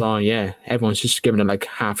 1 star, yeah. Everyone's just giving it like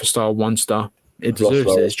half a star, 1 star. It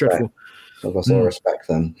deserves it. It's dreadful. I've lost all respect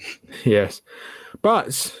then. Yes.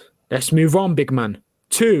 But let's move on, big man,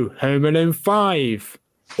 to Home Alone 5.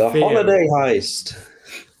 The Holiday Heist.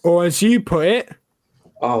 Or as you put it...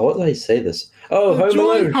 Oh, what did I say this? Oh, Home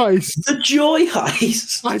Alone. Heist. The Joy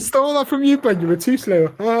Heist. I stole that from you, but you were too slow.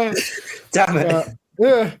 Damn it.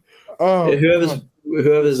 Yeah. Oh, whoever's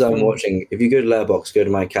watching, if you go to Letterboxd, go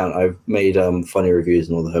to my account. I've made funny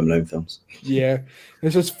reviews on all the Home Alone films. Yeah,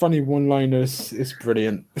 it's just funny one-liners. It's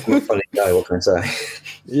brilliant. I'm a funny guy, what can I say?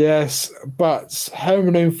 Yes, but Home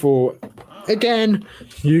Alone 4. Again,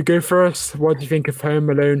 you go first. What do you think of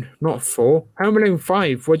Home Alone? Not 4. Home Alone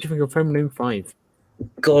 5. What do you think of Home Alone 5?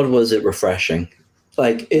 God, was it refreshing.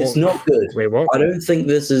 Like, it's not good. Wait, what? I don't think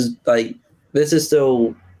this is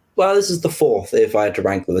still... Well, this is the 4th, if I had to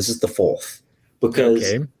rank them. This is the 4th. Because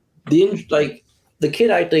the kid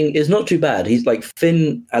acting is not too bad. He's like,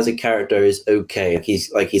 Finn as a character is okay.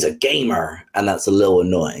 He's a gamer, and that's a little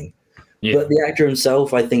annoying. Yeah. But the actor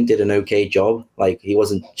himself, I think, did an okay job. Like, he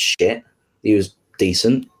wasn't shit. He was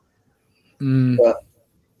decent. But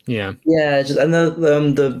yeah. And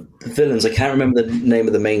the villains, I can't remember the name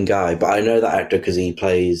of the main guy, but I know that actor because he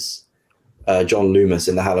plays John Loomis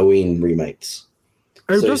in the Halloween remakes.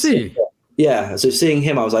 Oh, does he? Yeah, so seeing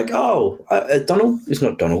him, I was like, oh, Donald. It's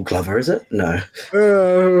not Donald Glover, is it? No.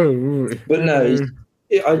 But no,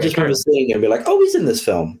 I just remember seeing him and be like, oh, he's in this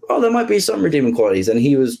film. Oh, there might be some redeeming qualities, and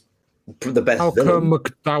he was the best villain.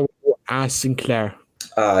 Malcolm McDowell as Sinclair.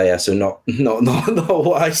 Yeah, so not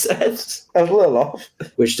what I said. I was a little off,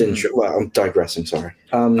 which didn't. Well, I'm digressing. Sorry.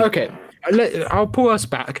 Okay, I'll pull us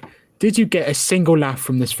back. Did you get a single laugh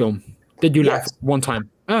from this film? Did you laugh one time?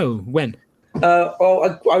 Oh, when?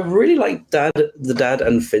 I really like the dad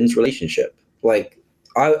and Finn's relationship. Like,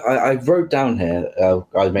 I wrote down here. I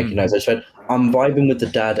was making notes. I said I'm vibing with the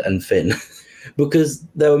dad and Finn because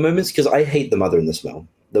there were moments. Because I hate the mother in this film.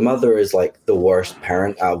 The mother is like the worst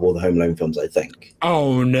parent out of all the Home Alone films, I think.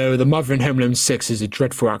 Oh no, the mother in Home Alone 6 is a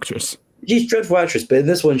dreadful actress. She's a dreadful actress, but in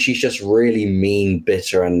this one, she's just really mean,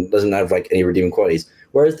 bitter, and doesn't have like any redeeming qualities.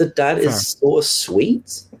 Whereas the dad is sort of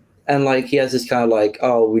sweet, and like he has this kind of like,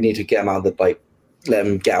 oh, we need to get him out of the like, let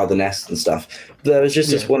him get out of the nest and stuff. There was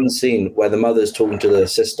just this one scene where the mother's talking to the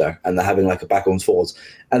sister, and they're having like a back and forth,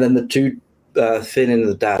 and then the two. Finn and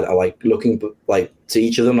the dad are like looking like to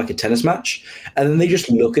each of them like a tennis match, and then they just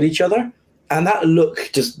look at each other, and that look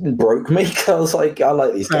just broke me. I was like, I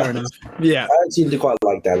like these guys. Yeah, I actually quite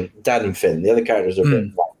like Dad and Finn. The other characters are a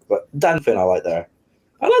bit black, but Dad and Finn I like there.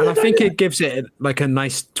 I think it gives it like a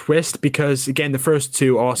nice twist because again the first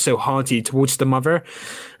two are so hearty towards the mother,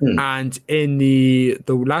 and in the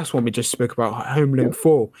last one we just spoke about, Home Alone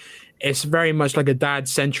 4. It's very much like a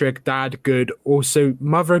dad-centric, dad good, also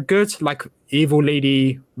mother good, like evil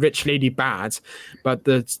lady, rich lady bad, but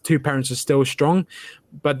the two parents are still strong.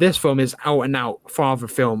 But this film is out-and-out father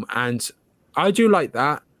film, and I do like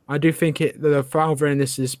that. I do think the father in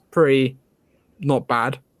this is pretty not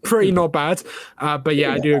bad. But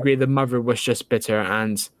yeah, I do agree the mother was just bitter.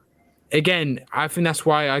 And again, I think that's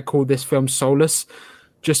why I call this film soulless,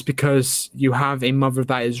 just because you have a mother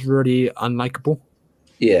that is really unlikable.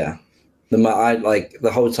 Yeah. I like the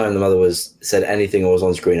whole time the mother said anything or was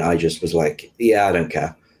on screen, I just was like, yeah, I don't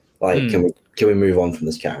care. Like, can we move on from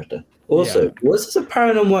this character? Also, was this a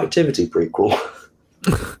Paranormal Activity prequel?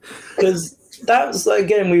 Because that's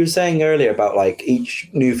again we were saying earlier about like each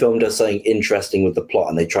new film does something interesting with the plot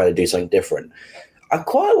and they try to do something different. I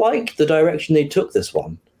quite like the direction they took this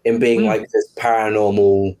one in being like this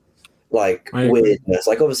paranormal like weirdness.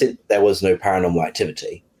 Like obviously there was no Paranormal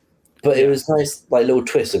Activity. But it was nice, like, little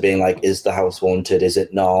twist of being like, is the house haunted? Is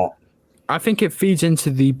it not? I think it feeds into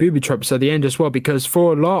the booby traps at the end as well, because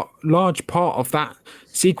for a large part of that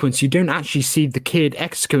sequence, you don't actually see the kid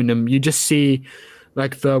executing them. You just see,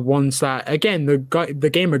 like, the ones that, again, the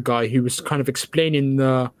gamer guy who was kind of explaining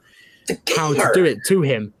how to do it to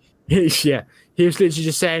him. He was literally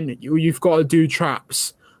just saying, you've got to do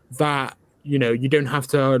traps that, you know, you don't have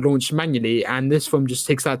to launch manually, and this film just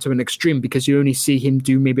takes that to an extreme because you only see him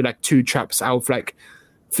do maybe like 2 traps out of like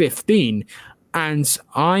 15, and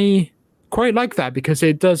I quite like that because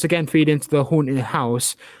it does again feed into the haunted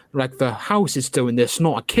house. Like the house is still in this,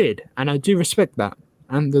 not a kid, and I do respect that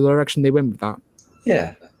and the direction they went with that.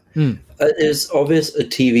 Yeah, it's obvious a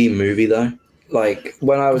TV movie though. Like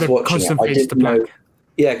when I was watching it, I didn't know.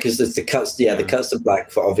 Yeah, because it's the cuts. Yeah, the cuts to black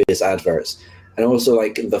for obvious adverts. And also,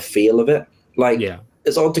 like, the feel of it. Like,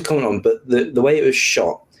 it's odd to comment on, but the way it was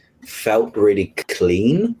shot felt really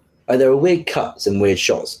clean. Like, there were weird cuts and weird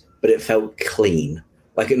shots, but it felt clean.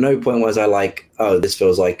 Like, at no point was I like, oh, this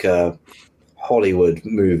feels like a Hollywood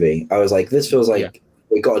movie. I was like, this feels like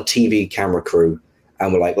we got a TV camera crew,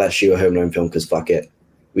 and we're like, let's shoot a Home Alone film because fuck it.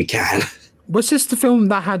 We can. Was this the film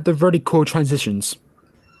that had the really cool transitions?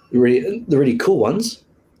 The really cool ones?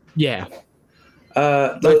 Yeah.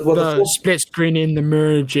 The split screening, the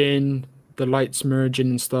merging, the lights merging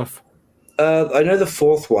and stuff. I know the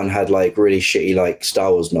fourth one had like really shitty like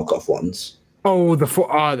Star Wars knockoff ones. Oh,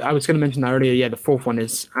 I was going to mention that earlier. Yeah, the fourth one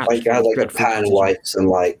is like had like the pan whites and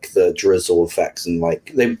like the drizzle effects and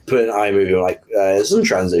like they put an iMovie and like there's some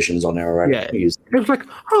transitions on there already. Yeah, it was like,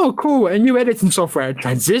 oh, cool, a new editing software,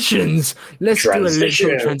 transitions. Let's do a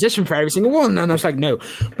literal transition for every single one. And I was like, no,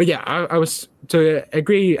 but yeah, I was to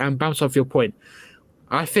agree and bounce off your point.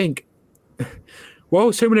 I think,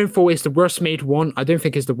 well, Home Alone 4 is the worst made one. I don't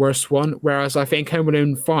think it's the worst one. Whereas I think Home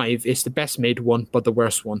Alone 5 is the best made one, but the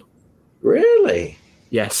worst one. Really?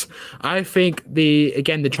 Yes. I think the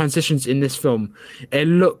transitions in this film, it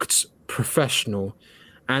looked professional.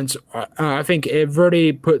 And I think it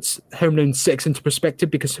really puts Home Alone 6 into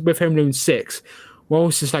perspective because with Home Alone 6,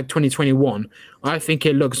 whilst it's like 2021, I think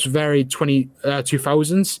it looks very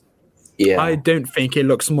 2000s. Yeah. I don't think it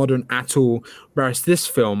looks modern at all. Whereas this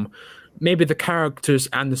film, maybe the characters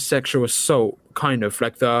and the sexual assault kind of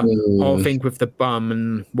like the whole thing with the bum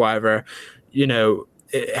and whatever.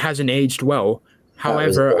 It hasn't aged well.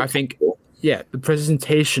 However, I think, the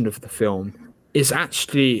presentation of the film is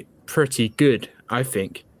actually pretty good, I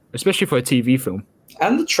think, especially for a TV film.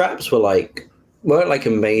 And the traps weren't like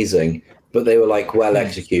amazing, but they were like well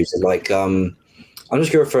executed. Like, I'm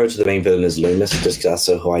just going to refer to the main villain as Loomis, just because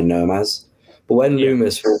that's who I know him as. But when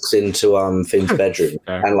Loomis walks into Finn's bedroom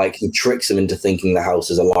and like he tricks him into thinking the house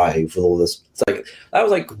is alive with all this, it's like that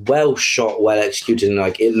was like well shot, well executed, and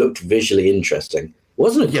like it looked visually interesting. It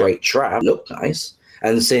wasn't a great trap, it looked nice.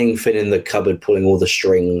 And seeing Finn in the cupboard pulling all the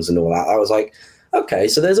strings and all that, I was like, okay,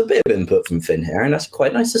 so there's a bit of input from Finn here, and that's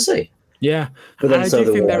quite nice to see. Yeah, but then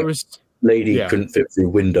lady couldn't fit through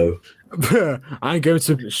window. I'm going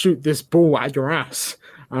to shoot this ball at your ass.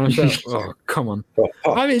 And I was like, oh, come on.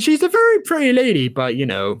 I mean, she's a very pretty lady, but,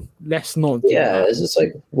 let's not do that. It's just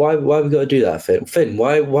like, why we got to do that, Finn? Finn,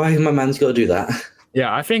 why my man's got to do that?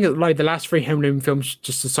 Yeah, I think, like, the last 3 Home Alone films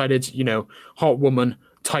just decided, hot woman,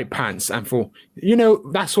 tight pants, and thought,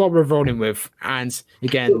 that's what we're rolling with. And,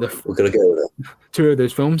 again, we're going to go with it. 2 of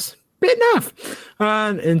those films, bit enough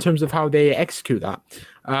in terms of how they execute that.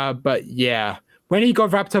 But, yeah, when he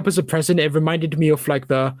got wrapped up as a present, it reminded me of, like,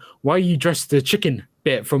 the why you dressed the chicken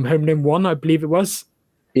bit from Home Alone 1, I believe it was.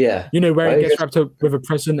 Yeah. Where he gets wrapped up with a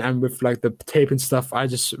present and with like the tape and stuff. I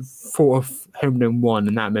just thought of Home Alone 1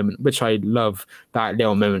 in that moment, which I love, that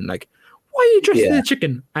little moment. Like, why are you dressed like a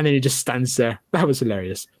chicken? And then he just stands there. That was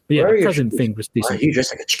hilarious. But yeah, the present thing was decent. Why are you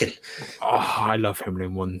dressed like a chicken? Oh, I love Home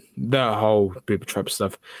Alone 1. The whole booby trap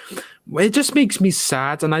stuff. It just makes me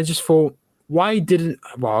sad. And I just thought,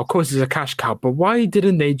 of course it's a cash cow, but why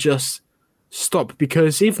didn't they just stop?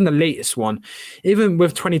 Because even the latest one, even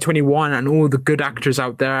with 2021 and all the good actors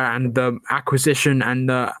out there and the acquisition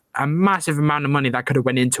and a massive amount of money that could have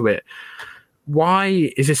went into it,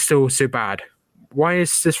 why is it still so bad? Why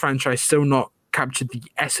is this franchise still not captured the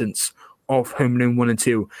essence of Home Alone 1 and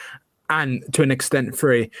 2 and to an extent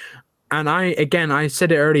 3? And I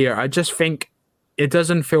said it earlier, I just think it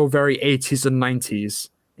doesn't feel very 80s and 90s.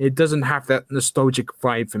 It doesn't have that nostalgic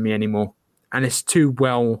vibe for me anymore. And it's too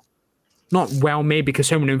not well made, because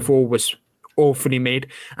Home Alone 4 was awfully made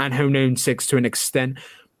and Home Alone 6 to an extent,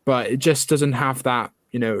 but it just doesn't have that,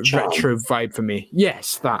 retro vibe for me.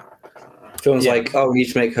 Yes, that. Feels like, we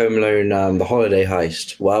need to make Home Alone the holiday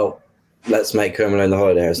heist. Well, let's make Home Alone the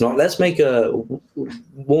holiday heist. Let's make a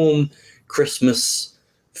warm Christmas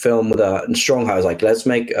film with a strong house. Like, let's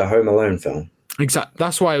make a Home Alone film. Exactly.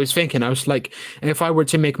 That's what I was thinking. I was like, if I were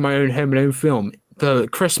to make my own Home Alone film, the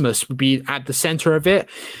Christmas would be at the center of it.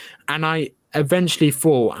 And I eventually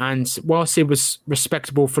thought, and whilst it was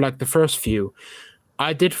respectable for like the first few,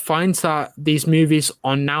 I did find that these movies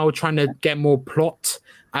are now trying to get more plot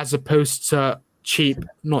as opposed to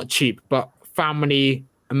not cheap, but family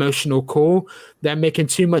emotional core. They're making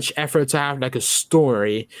too much effort to have like a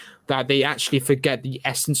story that they actually forget the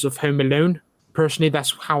essence of Home Alone. Personally,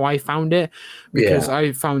 that's how I found it, because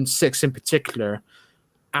I found 6 in particular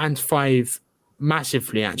and 5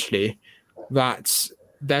 massively, actually, that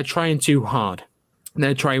they're trying too hard.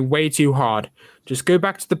 They're trying way too hard. Just go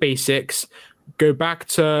back to the basics, go back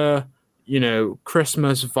to,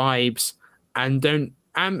 Christmas vibes, and don't.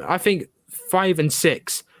 I think 5 and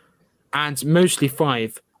 6, and mostly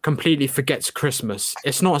 5, completely forgets Christmas.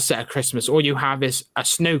 It's not a set of Christmas. All you have is a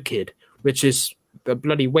snow kid, which is a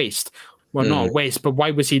bloody waste. Well, not a waste, but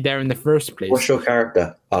why was he there in the first place? What's your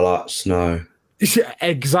character? I like snow.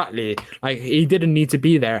 Exactly. Like, he didn't need to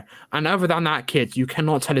be there. And other than that kid, you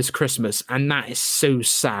cannot tell it's Christmas. And that is so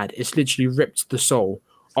sad. It's literally ripped the soul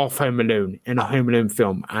off Home Alone in a Home Alone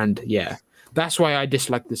film. And yeah, that's why I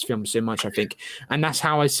dislike this film so much, I think. And that's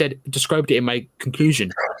how I described it in my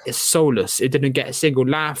conclusion. It's soulless. It didn't get a single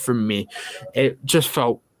laugh from me. It just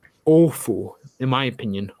felt awful, in my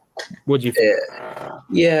opinion. What do you think?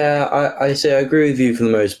 Yeah, I say I agree with you for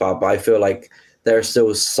the most part, but I feel like there's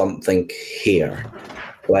still something here.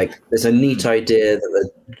 Like, there's a neat idea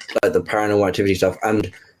that the paranormal activity stuff,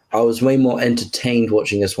 and I was way more entertained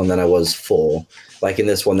watching this one than I was 4. Like, in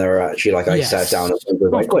this one, there were actually I sat down and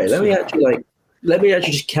was like, wait, let me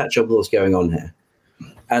actually just catch up with what's going on here.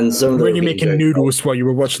 And some of the were you making noodles while you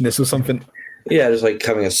were watching this or something? Yeah, just like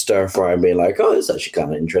having a stir fry and being like, oh, this is actually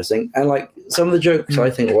kind of interesting. And like some of the jokes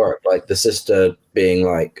I think work, like the sister being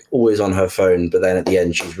like always on her phone, but then at the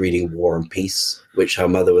end she's reading War and Peace, which her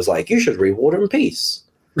mother was like, you should read War and Peace.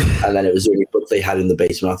 And then it was the only book they had in the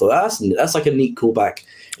basement. I thought that's like a neat callback.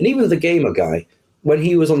 And even the gamer guy, when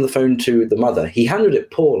he was on the phone to the mother, he handled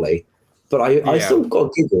it poorly, but I still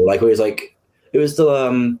got a giggle. Like, it was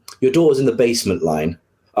the your daughter's in the basement line.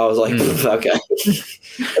 I was like, okay,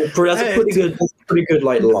 that's a pretty good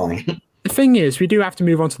like line. The thing is, we do have to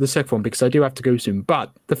move on to the sixth one because I do have to go soon.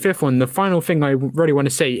 But the fifth one, the final thing I really want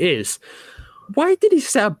to say is, why did he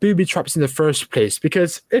set up booby traps in the first place?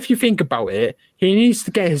 Because if you think about it, he needs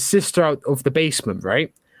to get his sister out of the basement,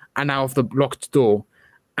 right? And out of the locked door.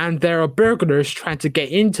 And there are burglars trying to get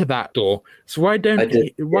into that door. So why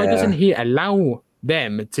doesn't he allow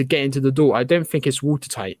them to get into the door? I don't think it's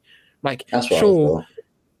watertight. Like, sure,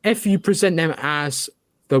 if you present them as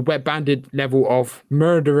the Wet Bandit level of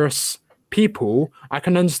murderous people, I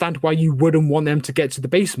can understand why you wouldn't want them to get to the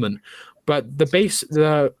basement. But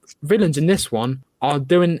the villains in this one are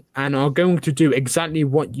doing and are going to do exactly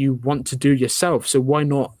what you want to do yourself. So why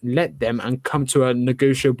not let them and come to a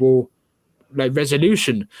negotiable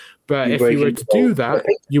resolution? But if you were to do that,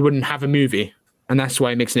 you wouldn't have a movie, and that's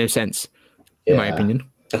why it makes no sense, in my opinion.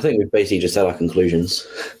 I think we've basically just said our conclusions.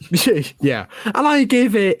 Yeah, and I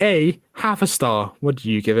gave it a half a star. What do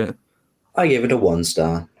you give it? I gave it a 1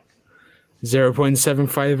 star.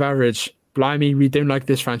 0.75 average. Blimey, we don't like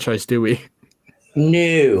this franchise, do we?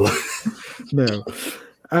 No. No.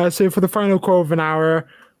 So for the final quarter of an hour,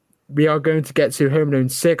 we are going to get to Home Alone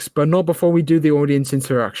 6, but not before we do the audience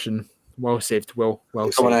interaction. Well saved, Will. Well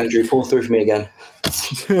Come on, Andrew, fall through for me again.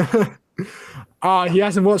 He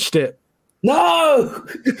hasn't watched it. No!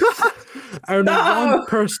 Only one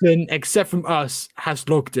person, except from us, has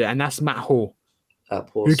logged it, and that's Matt Hall,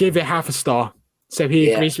 who gave it half a star. So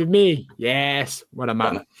he agrees with me. Yes. What a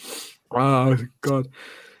man. Oh, God.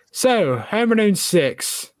 So, Home Alone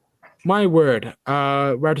 6. My word.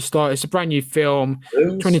 Where to start? It's a brand new film.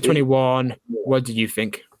 2021. What do you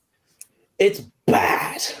think? It's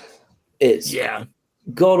bad. It's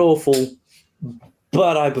god-awful,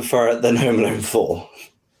 but I prefer it than Home Alone 4.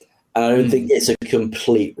 And I don't think it's a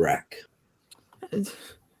complete wreck.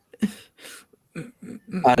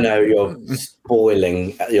 I know you're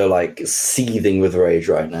spoiling. You're like seething with rage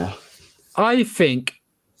right now. I think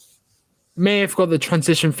may have got the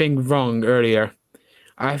transition thing wrong earlier.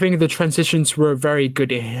 I think the transitions were very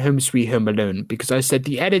good in Home Sweet Home Alone because I said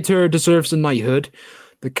the editor deserves a knighthood,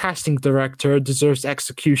 the casting director deserves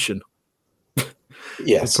execution.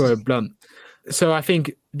 Yes. To put it blunt. So I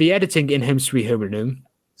think the editing in Home Sweet Home Alone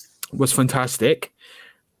was fantastic,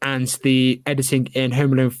 and the editing in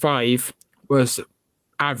Home Alone 5 was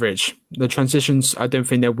average. The transitions, I don't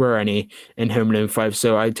think there were any in Home Alone 5,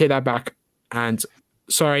 so I take that back. And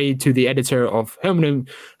sorry to the editor of Home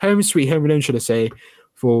Sweet Home Alone, should I say,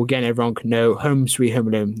 for getting it wrong. No, Home Sweet Home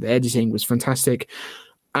Alone. The editing was fantastic,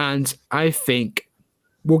 and I think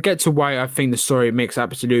we'll get to why I think the story makes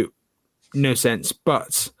absolute no sense.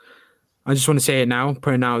 But I just want to say it now,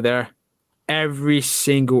 put it out there. Every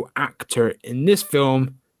single actor in this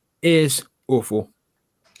film is awful.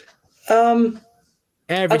 I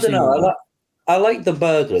don't know. I like the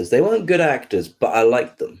burglars. They weren't good actors, but I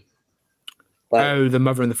liked them. The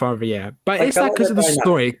mother and the father, yeah. But it's that because of the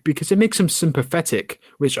story, because it makes them sympathetic,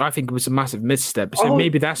 which I think was a massive misstep. So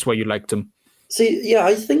maybe that's why you liked them. See, yeah,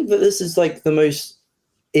 I think that this is like the most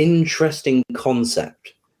interesting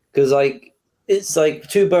concept. Because it's like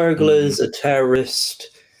two burglars, a terrorist,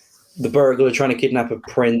 the burglar trying to kidnap a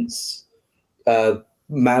prince,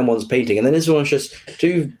 man wants painting, and then this one's just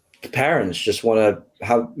two parents just want to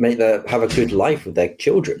have a good life with their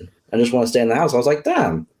children and just want to stay in the house. I was like,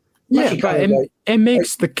 damn. Yeah, but it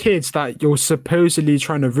makes the kids that you're supposedly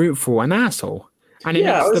trying to root for an asshole, and it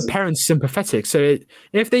makes the parents sympathetic. So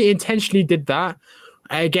if they intentionally did that,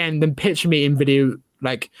 again, the pitch meeting video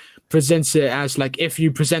presents it as if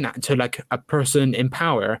you present that to a person in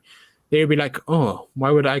power, they'd be like, oh,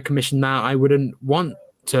 why would I commission that? I wouldn't want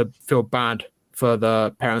to feel bad for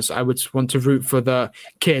the parents. I would want to root for the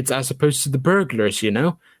kids as opposed to the burglars, you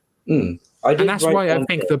know? And that's why I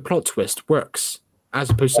think the plot twist works as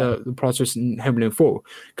opposed to the plot twist in Home Alone 4,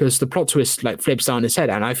 because the plot twist flips on its head,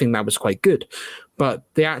 and I think that was quite good. But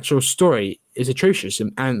the actual story is atrocious,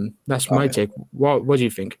 and that's my take. What do you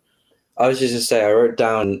think? I was just going to say, I wrote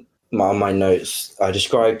down on my notes, I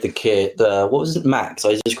described the kid, what was it, Max?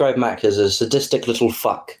 I described Max as a sadistic little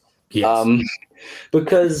fuck. Yes.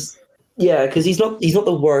 Because he's not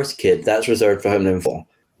the worst kid. That's reserved for Home Alone 4.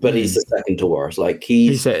 But he's the second to worst.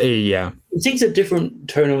 He takes a different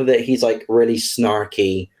turn with it. He's really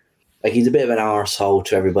snarky. He's a bit of an arsehole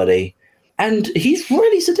to everybody. And he's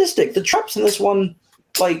really sadistic. The traps in this one,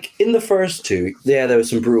 in the first two, there were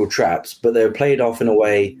some brutal traps, but they were played off in a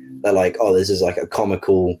way that this is a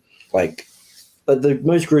comical, the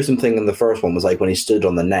most gruesome thing in the first one was when he stood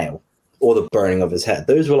on the nail or the burning of his head.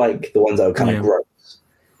 Those were the ones that were kind of gross.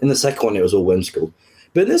 In the second one, it was all whimsical.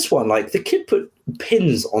 But in this one, the kid put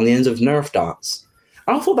pins on the ends of Nerf darts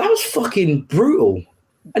And I thought that was fucking brutal.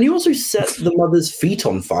 And he also set the mother's feet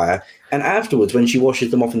on fire. And afterwards, when she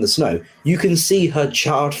washes them off in the snow, you can see her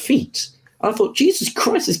charred feet. And I thought, Jesus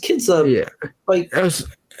Christ, these kids are like. It was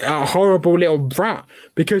a horrible little brat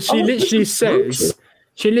because she literally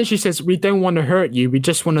says, "We don't want to hurt you. We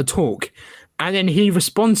just want to talk." And then he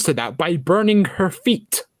responds to that by burning her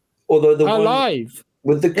feet. Although the alive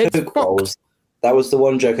with the Coke bowls, that was the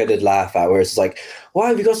one joke I did laugh at, where it's like, "Why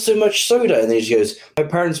have you got so much soda?" And then he goes, "My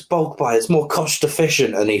parents bulk buy. It's more cost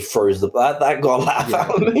efficient." And he throws that got a laugh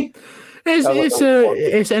out of me.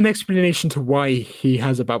 It's an explanation to why he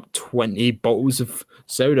has about 20 bottles of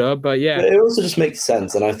soda, but yeah. It also just makes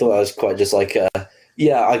sense, and I thought I was quite just like,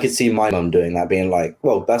 I could see my mum doing that, being like,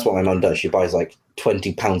 well, that's what my mum does. She buys like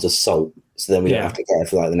 20 pounds of salt, so then we don't have to get it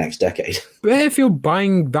for like the next decade. But if you're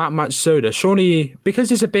buying that much soda, surely,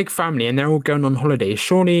 because it's a big family and they're all going on holiday,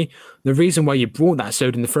 surely the reason why you brought that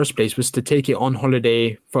soda in the first place was to take it on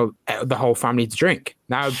holiday for the whole family to drink.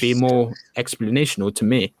 That would be more explanational to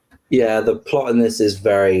me. Yeah, the plot in this is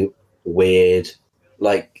very weird.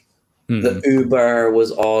 Like, the Uber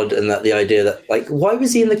was odd, and that the idea that, like, why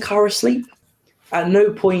was he in the car asleep? At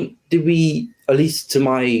no point did we, at least to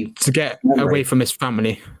get away from his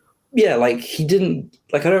family. Yeah, like, he didn't,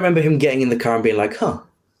 like, I don't remember him getting in the car and being like, I'm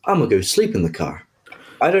gonna go sleep in the car.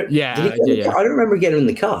 I don't remember getting in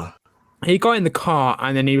the car. He got in the car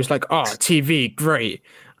and then he was like, oh, TV, great.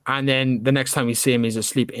 And then the next time we see him, he's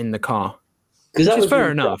asleep in the car. Which is fair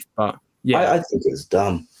enough, but yeah. I think it's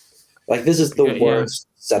dumb. Like, this is the worst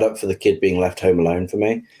setup for the kid being left home alone for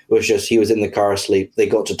me. It was just, he was in the car asleep. They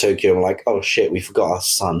got to Tokyo and like, oh shit, we forgot our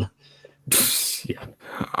son. Yeah.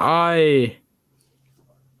 I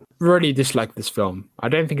really dislike this film. I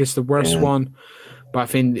don't think it's the worst one, but I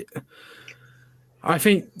think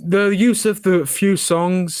the use of the few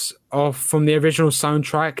songs from the original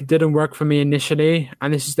soundtrack didn't work for me initially,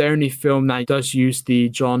 and this is the only film that does use the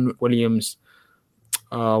John Williams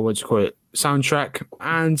soundtrack.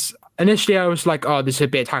 And initially I was like, oh, this is a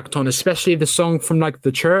bit tacked on, especially the song from like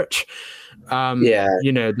the church.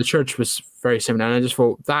 The church was very similar, and I just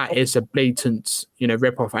thought that is a blatant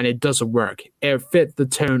rip-off, and it doesn't work. It fit the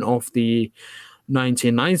tone of the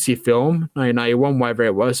 1990 film, 1991, whatever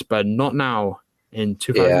it was, but not now in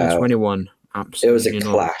 2021. Absolutely, it was a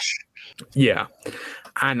clash. Yeah.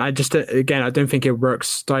 And I just, again, I don't think it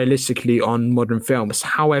works stylistically on modern films.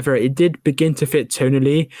 However, it did begin to fit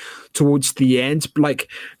tonally towards the end.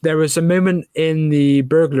 Like, there was a moment in the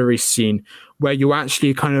burglary scene where you actually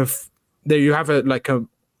you have a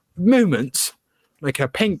moment, like a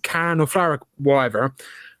paint can or flower, whatever,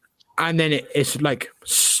 and then it's like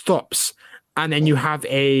stops. And then you have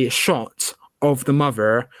a shot of the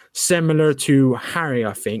mother, similar to Harry,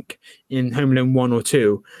 I think, in Home Alone 1 or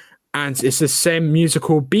 2. And it's the same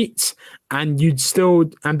musical beat, and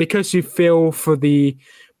because you feel for the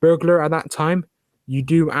burglar at that time, you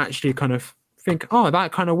do actually kind of think, oh,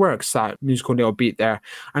 that kind of works, that musical little beat there.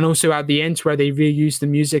 And also at the end where they reuse the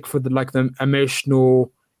music for the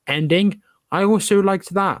emotional ending, I also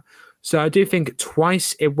liked that. So I do think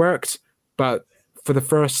twice it worked, but for the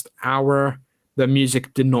first hour, the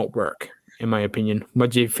music did not work, in my opinion.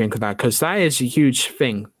 What do you think of that? Because that is a huge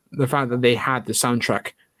thing, the fact that they had the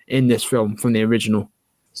soundtrack in this film from the original.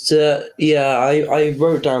 So I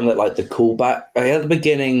wrote down that the callback at the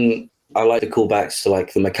beginning, I like the callbacks to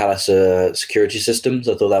the McAllister security systems.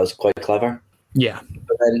 I thought that was quite clever. Yeah.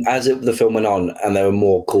 But then as the film went on and there were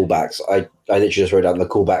more callbacks, I literally just wrote down the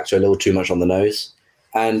callbacks are a little too much on the nose.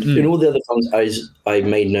 And in all the other films, I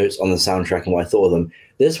made notes on the soundtrack and what I thought of them.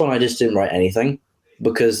 This one, I just didn't write anything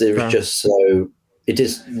because it was just it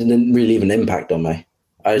just didn't really leave an impact on me.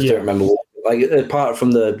 I just don't remember apart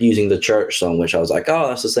from using the church song, which I was like, oh,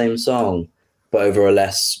 that's the same song, but over a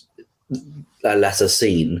lesser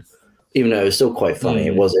scene. Even though it was still quite funny,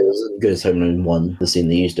 it was as good as Home Alone 1, the scene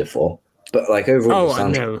they used it for. But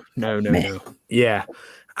overall, no. Yeah,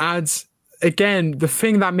 and again, the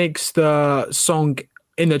thing that makes the song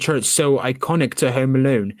in the church so iconic to Home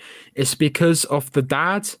Alone is because of the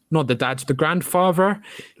grandfather.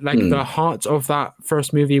 The heart of that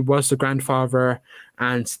first movie was the grandfather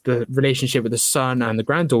and the relationship with the son and the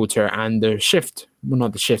granddaughter, and the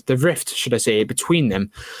rift, should I say, between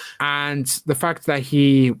them. And the fact that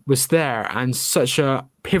he was there and such a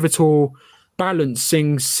pivotal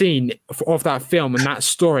balancing scene of that film and that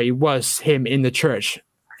story was him in the church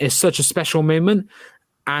is such a special moment.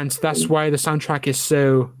 And that's why the soundtrack is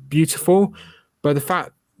so beautiful. But the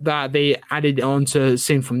fact that they added on to a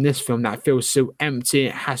scene from this film that feels so empty,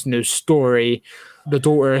 it has no story. The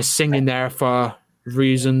daughter is singing there for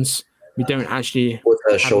reasons we don't actually with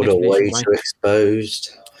her shoulder way too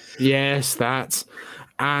exposed. Yes, that.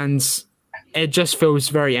 and it just feels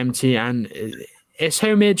very empty, and it's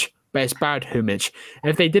homage, but it's bad homage.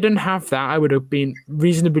 If they didn't have that, I would have been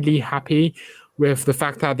reasonably happy with the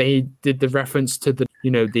fact that they did the reference to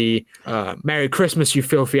the Merry Christmas, You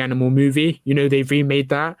Filthy Animal movie. They've remade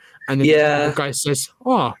that, and then the guy says,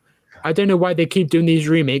 "Oh, I don't know why they keep doing these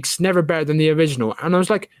remakes, never better than the original." And I was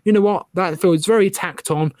like, you know what? That feels very tacked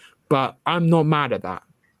on, but I'm not mad at that.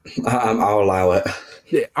 I'll allow it.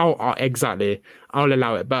 Exactly. I'll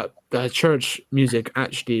allow it. But the church music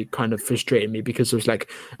actually kind of frustrated me because it was like,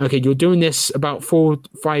 okay, you're doing this about 4 or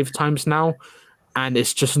 5 times now, and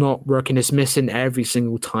it's just not working. It's missing every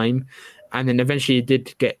single time. And then eventually it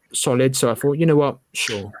did get solid. So I thought, you know what?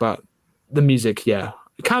 Sure. But the music, yeah.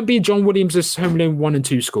 It can't be John Williams' Home Alone 1 and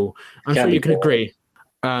 2 score. I'm sure you can agree.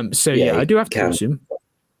 So yeah, I do have to assume.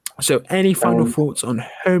 So any final thoughts on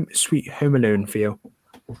Home Sweet Home Alone, Theo?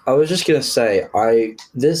 I was just gonna say,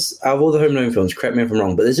 this out of all the Home Alone films, correct me if I'm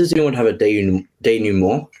wrong, but this is the only one to have a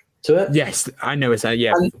denouement to it. Yes, I know it's that.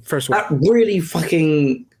 Yeah, and first one. That really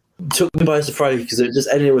fucking took me by surprise because it just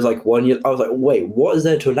ended with like 1 year. I was like, wait, what is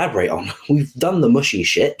there to elaborate on? We've done the mushy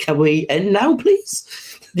shit. Can we end now,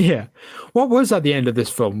 please? Yeah. What was at the end of this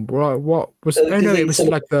film? What was? Oh no, it was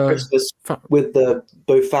like the Christmas with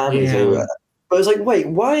both families. Yeah. But I was like, wait,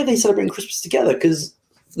 why are they celebrating Christmas together? Because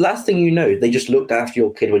last thing you know, they just looked after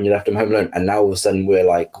your kid when you left them home alone, and now all of a sudden we're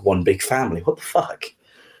like one big family. What the fuck?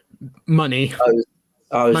 Money.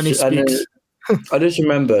 Money speaks. I just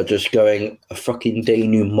remember just going a fucking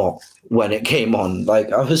denouement when it came on.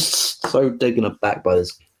 Like, I was so taken aback by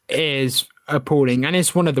this. It is appalling, and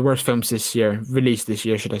it's one of the worst films this year, released this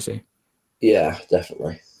year, should I say. Yeah,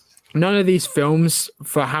 definitely. None of these films,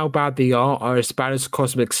 for how bad they are as bad as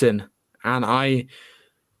Cosmic Sin. And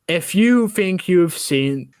if you think you've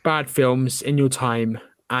seen bad films in your time,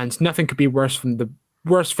 and nothing could be worse than the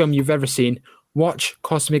worst film you've ever seen, watch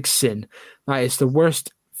Cosmic Sin. That is the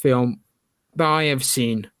worst film that I have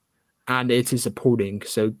seen, and it is appalling.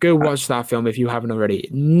 So go watch that film if you haven't already.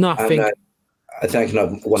 Nothing. I think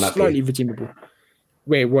one up slightly redeemable.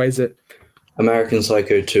 Wait, what is it? American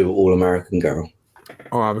Psycho 2, All American Girl.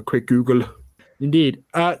 I'll have a quick Google. Indeed.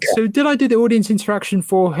 So did I do the audience interaction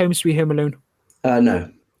for Home Sweet Home Alone?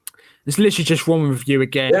 No. It's literally just one review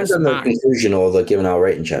again. There's no conclusion or the giving our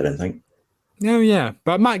rating, I don't think. No, yeah.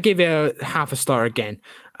 But Matt gave it a half a star again.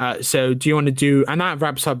 So do you want to do, and that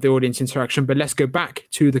wraps up the audience interaction, but let's go back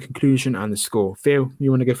to the conclusion and the score. Phil, you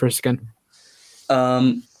want to go first again?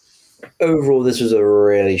 Overall, this was a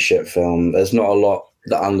really shit film. There's not a lot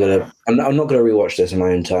that I'm not gonna rewatch this in my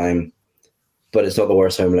own time, but it's not the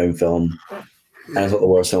worst Home Alone film, and it's not the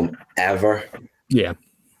worst film ever. Yeah.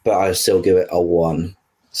 But I still give it a 1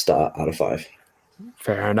 star out of 5.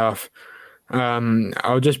 Fair enough.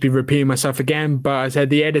 I'll just be repeating myself again, but I said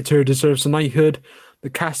the editor deserves a knighthood, the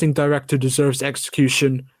casting director deserves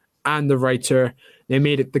execution, and the writer. They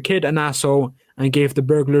made the kid an asshole and gave the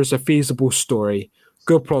burglars a feasible story.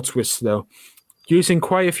 Good plot twist, though. Using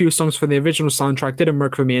quite a few songs from the original soundtrack didn't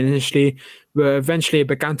work for me initially, but eventually it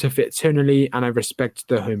began to fit tonally, and I respect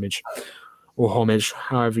the homage. Or homage,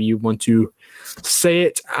 however you want to say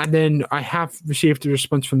it. And then I have received a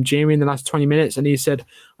response from Jamie in the last 20 minutes, and he said,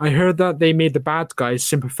 I heard that they made the bad guys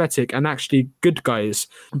sympathetic and actually good guys,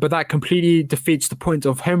 but that completely defeats the point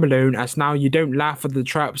of Home Alone, as now you don't laugh at the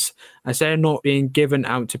traps, as they're not being given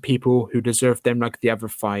out to people who deserve them like the other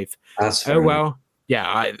 5. Oh, well.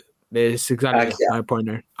 Yeah, it's exactly my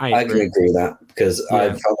pointer. I can agree with that, because I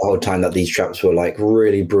felt the whole time that these traps were like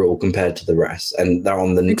really brutal compared to the rest, and they're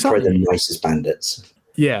on probably the nicest bandits.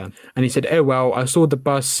 Yeah, and he said, oh, well, I saw the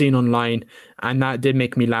bus scene online, and that did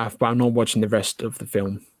make me laugh, but I'm not watching the rest of the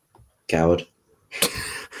film. Coward.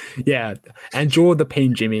 Yeah, enjoy the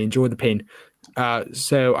pain, Jimmy, enjoy the pain.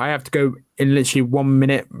 So I have to go in literally 1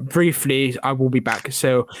 minute. Briefly, I will be back.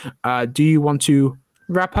 So do you want to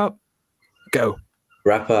wrap up? Go.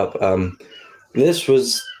 Wrap up. This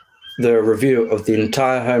was the review of the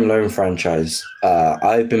entire Home Alone franchise.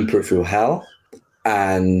 I've been put through hell,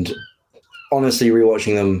 and honestly,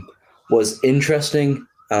 rewatching them was interesting.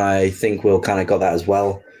 I think Will kind of got that as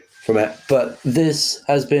well from it. But this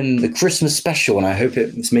has been the Christmas special, and I hope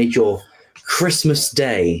it's made your Christmas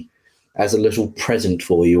day as a little present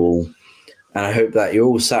for you all. And I hope that you're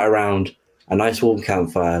all sat around a nice warm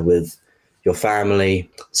campfire with your family,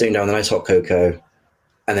 sitting down with a nice hot cocoa,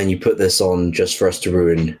 and then you put this on just for us to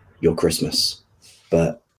ruin your Christmas.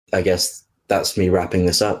 But I guess that's me wrapping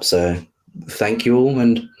this up. So thank you all,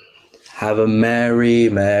 and have a merry,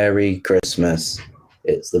 merry Christmas.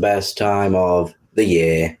 It's the best time of the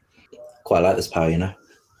year. Quite like this power, you know.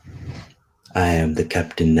 I am the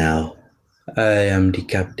captain now. I am the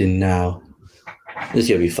captain now. It's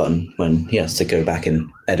going to be fun when he has to go back and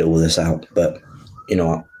edit all this out. But you know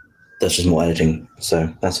what? That's just more editing.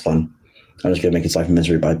 So that's fun. I'm just going to make his life a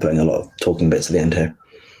misery by putting a lot of talking bits at the end here.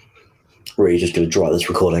 Really just going to draw out this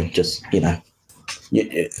recording. Just, you know,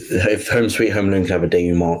 if Home Sweet Home Alone can have a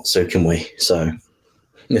denouement, so can we. So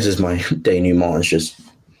this is my denouement. It's just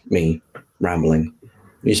me rambling.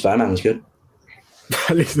 New Spider-Man was good.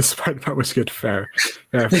 At least the Spider-Man was good. Fair.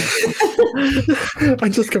 I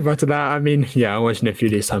just come back to that. I mean, yeah, I'm watching it a few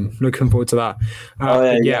days time. Looking forward to that.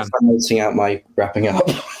 Yeah. I'm noticing out my wrapping up.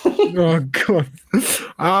 Oh god.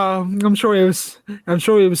 I'm sure it was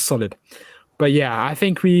solid. But yeah, I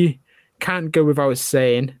think we can't go without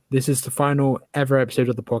saying this is the final ever episode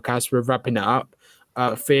of the podcast. We're wrapping it up.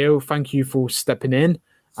 Theo, thank you for stepping in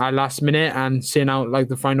at last minute and seeing out like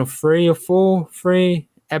the final three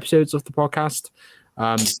episodes of the podcast.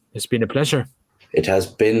 It's been a pleasure. It has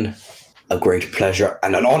been a great pleasure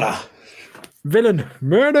and an honor. Villain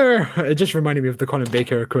murder. It just reminded me of the Colin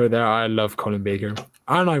Baker quote there. I love Colin Baker.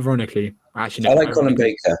 Unironically, actually, I like Colin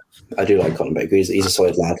Baker. I do like Colin Baker. He's a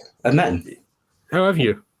solid lad. I've met him. How have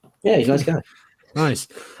you? Yeah, he's a nice guy. Nice.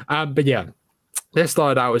 But yeah, this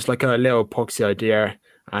started out as like a little poxy idea,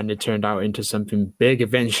 and it turned out into something big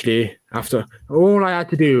eventually. After all I had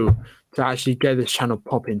to do to actually get this channel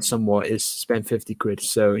popping somewhat is spend 50 quid.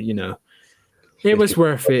 So, you know, it was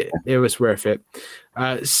worth it. It was worth it.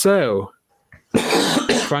 So,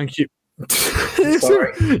 thank you.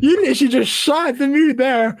 Sorry. You literally just shot at the mood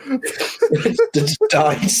there. Just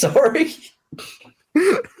died, sorry.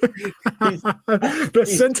 The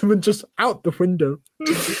sentiment just out the window.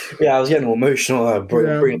 Yeah, I was getting emotional.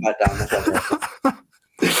 Bring that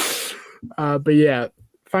down. But yeah,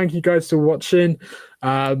 thank you guys for watching.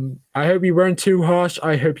 I hope you weren't too harsh.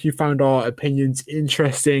 I hope you found our opinions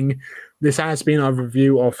interesting. This has been our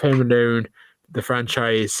review of Home Alone, the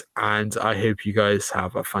franchise, and I hope you guys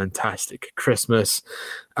have a fantastic Christmas.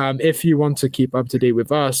 If you want to keep up to date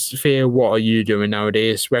with us, Theo, what are you doing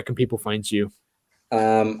nowadays? Where can people find you?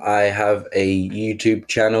 I have a YouTube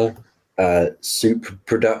channel, Soup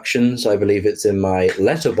Productions. I believe it's in my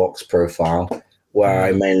Letterboxd profile, where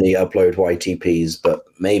I mainly upload YTPs, but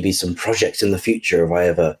maybe some projects in the future if I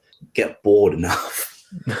ever get bored enough.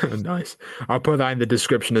 Nice. I'll put that in the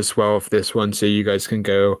description as well of this one, so you guys can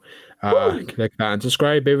go click that and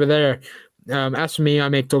subscribe over there. As for me, I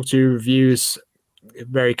make Doctor Who reviews,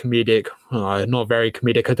 very comedic. Not very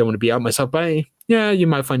comedic. I don't want to be out myself, but yeah, you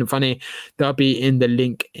might find it funny. That'll be in the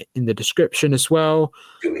link in the description as well.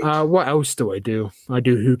 What else do? I do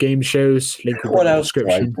Who game shows. Link in the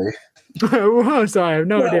description. Sorry, I have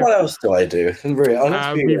no idea. What else do I do? We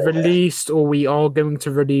are going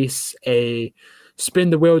to release a Spin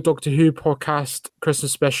the Wheel Doctor Who podcast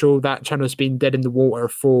Christmas special. That channel's been dead in the water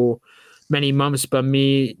for many months, but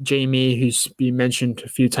me, Jamie, who's been mentioned a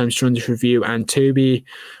few times during this review, and Toby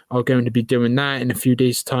are going to be doing that in a few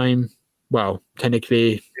days' time. Well,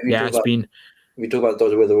 technically, yeah, it's been... We talk about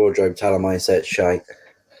Doctor with the Wardrobe, tell him I said shite.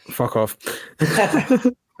 Fuck off.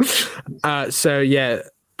 So, yeah,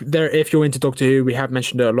 if you're into Doctor Who, we have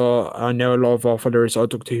mentioned it a lot. I know a lot of our followers are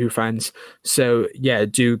Doctor Who fans. So, yeah,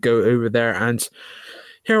 do go over there and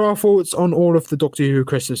hear our thoughts on all of the Doctor Who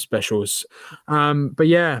Christmas specials. But,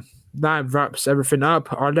 yeah, that wraps everything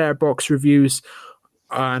up. Our Letterboxd reviews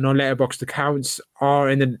and our Letterboxd accounts are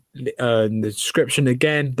in the description.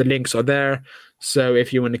 Again, the links are there. So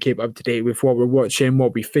if you want to keep up to date with what we're watching,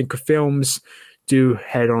 what we think of films, do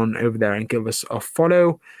head on over there and give us a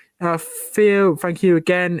follow. Theo, thank you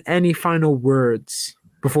again. Any final words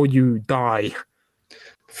before you die?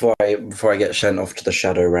 Before I get sent off to the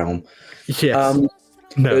Shadow Realm. Yes.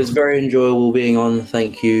 No. It was very enjoyable being on.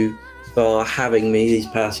 Thank you for having me these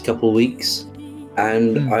past couple of weeks.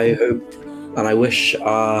 And I hope and I wish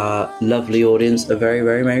our lovely audience a very,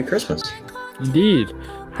 very Merry Christmas. Indeed.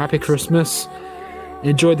 Happy Christmas.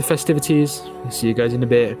 Enjoy the festivities. See you guys in a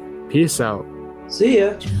bit. Peace out. See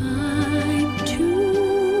ya.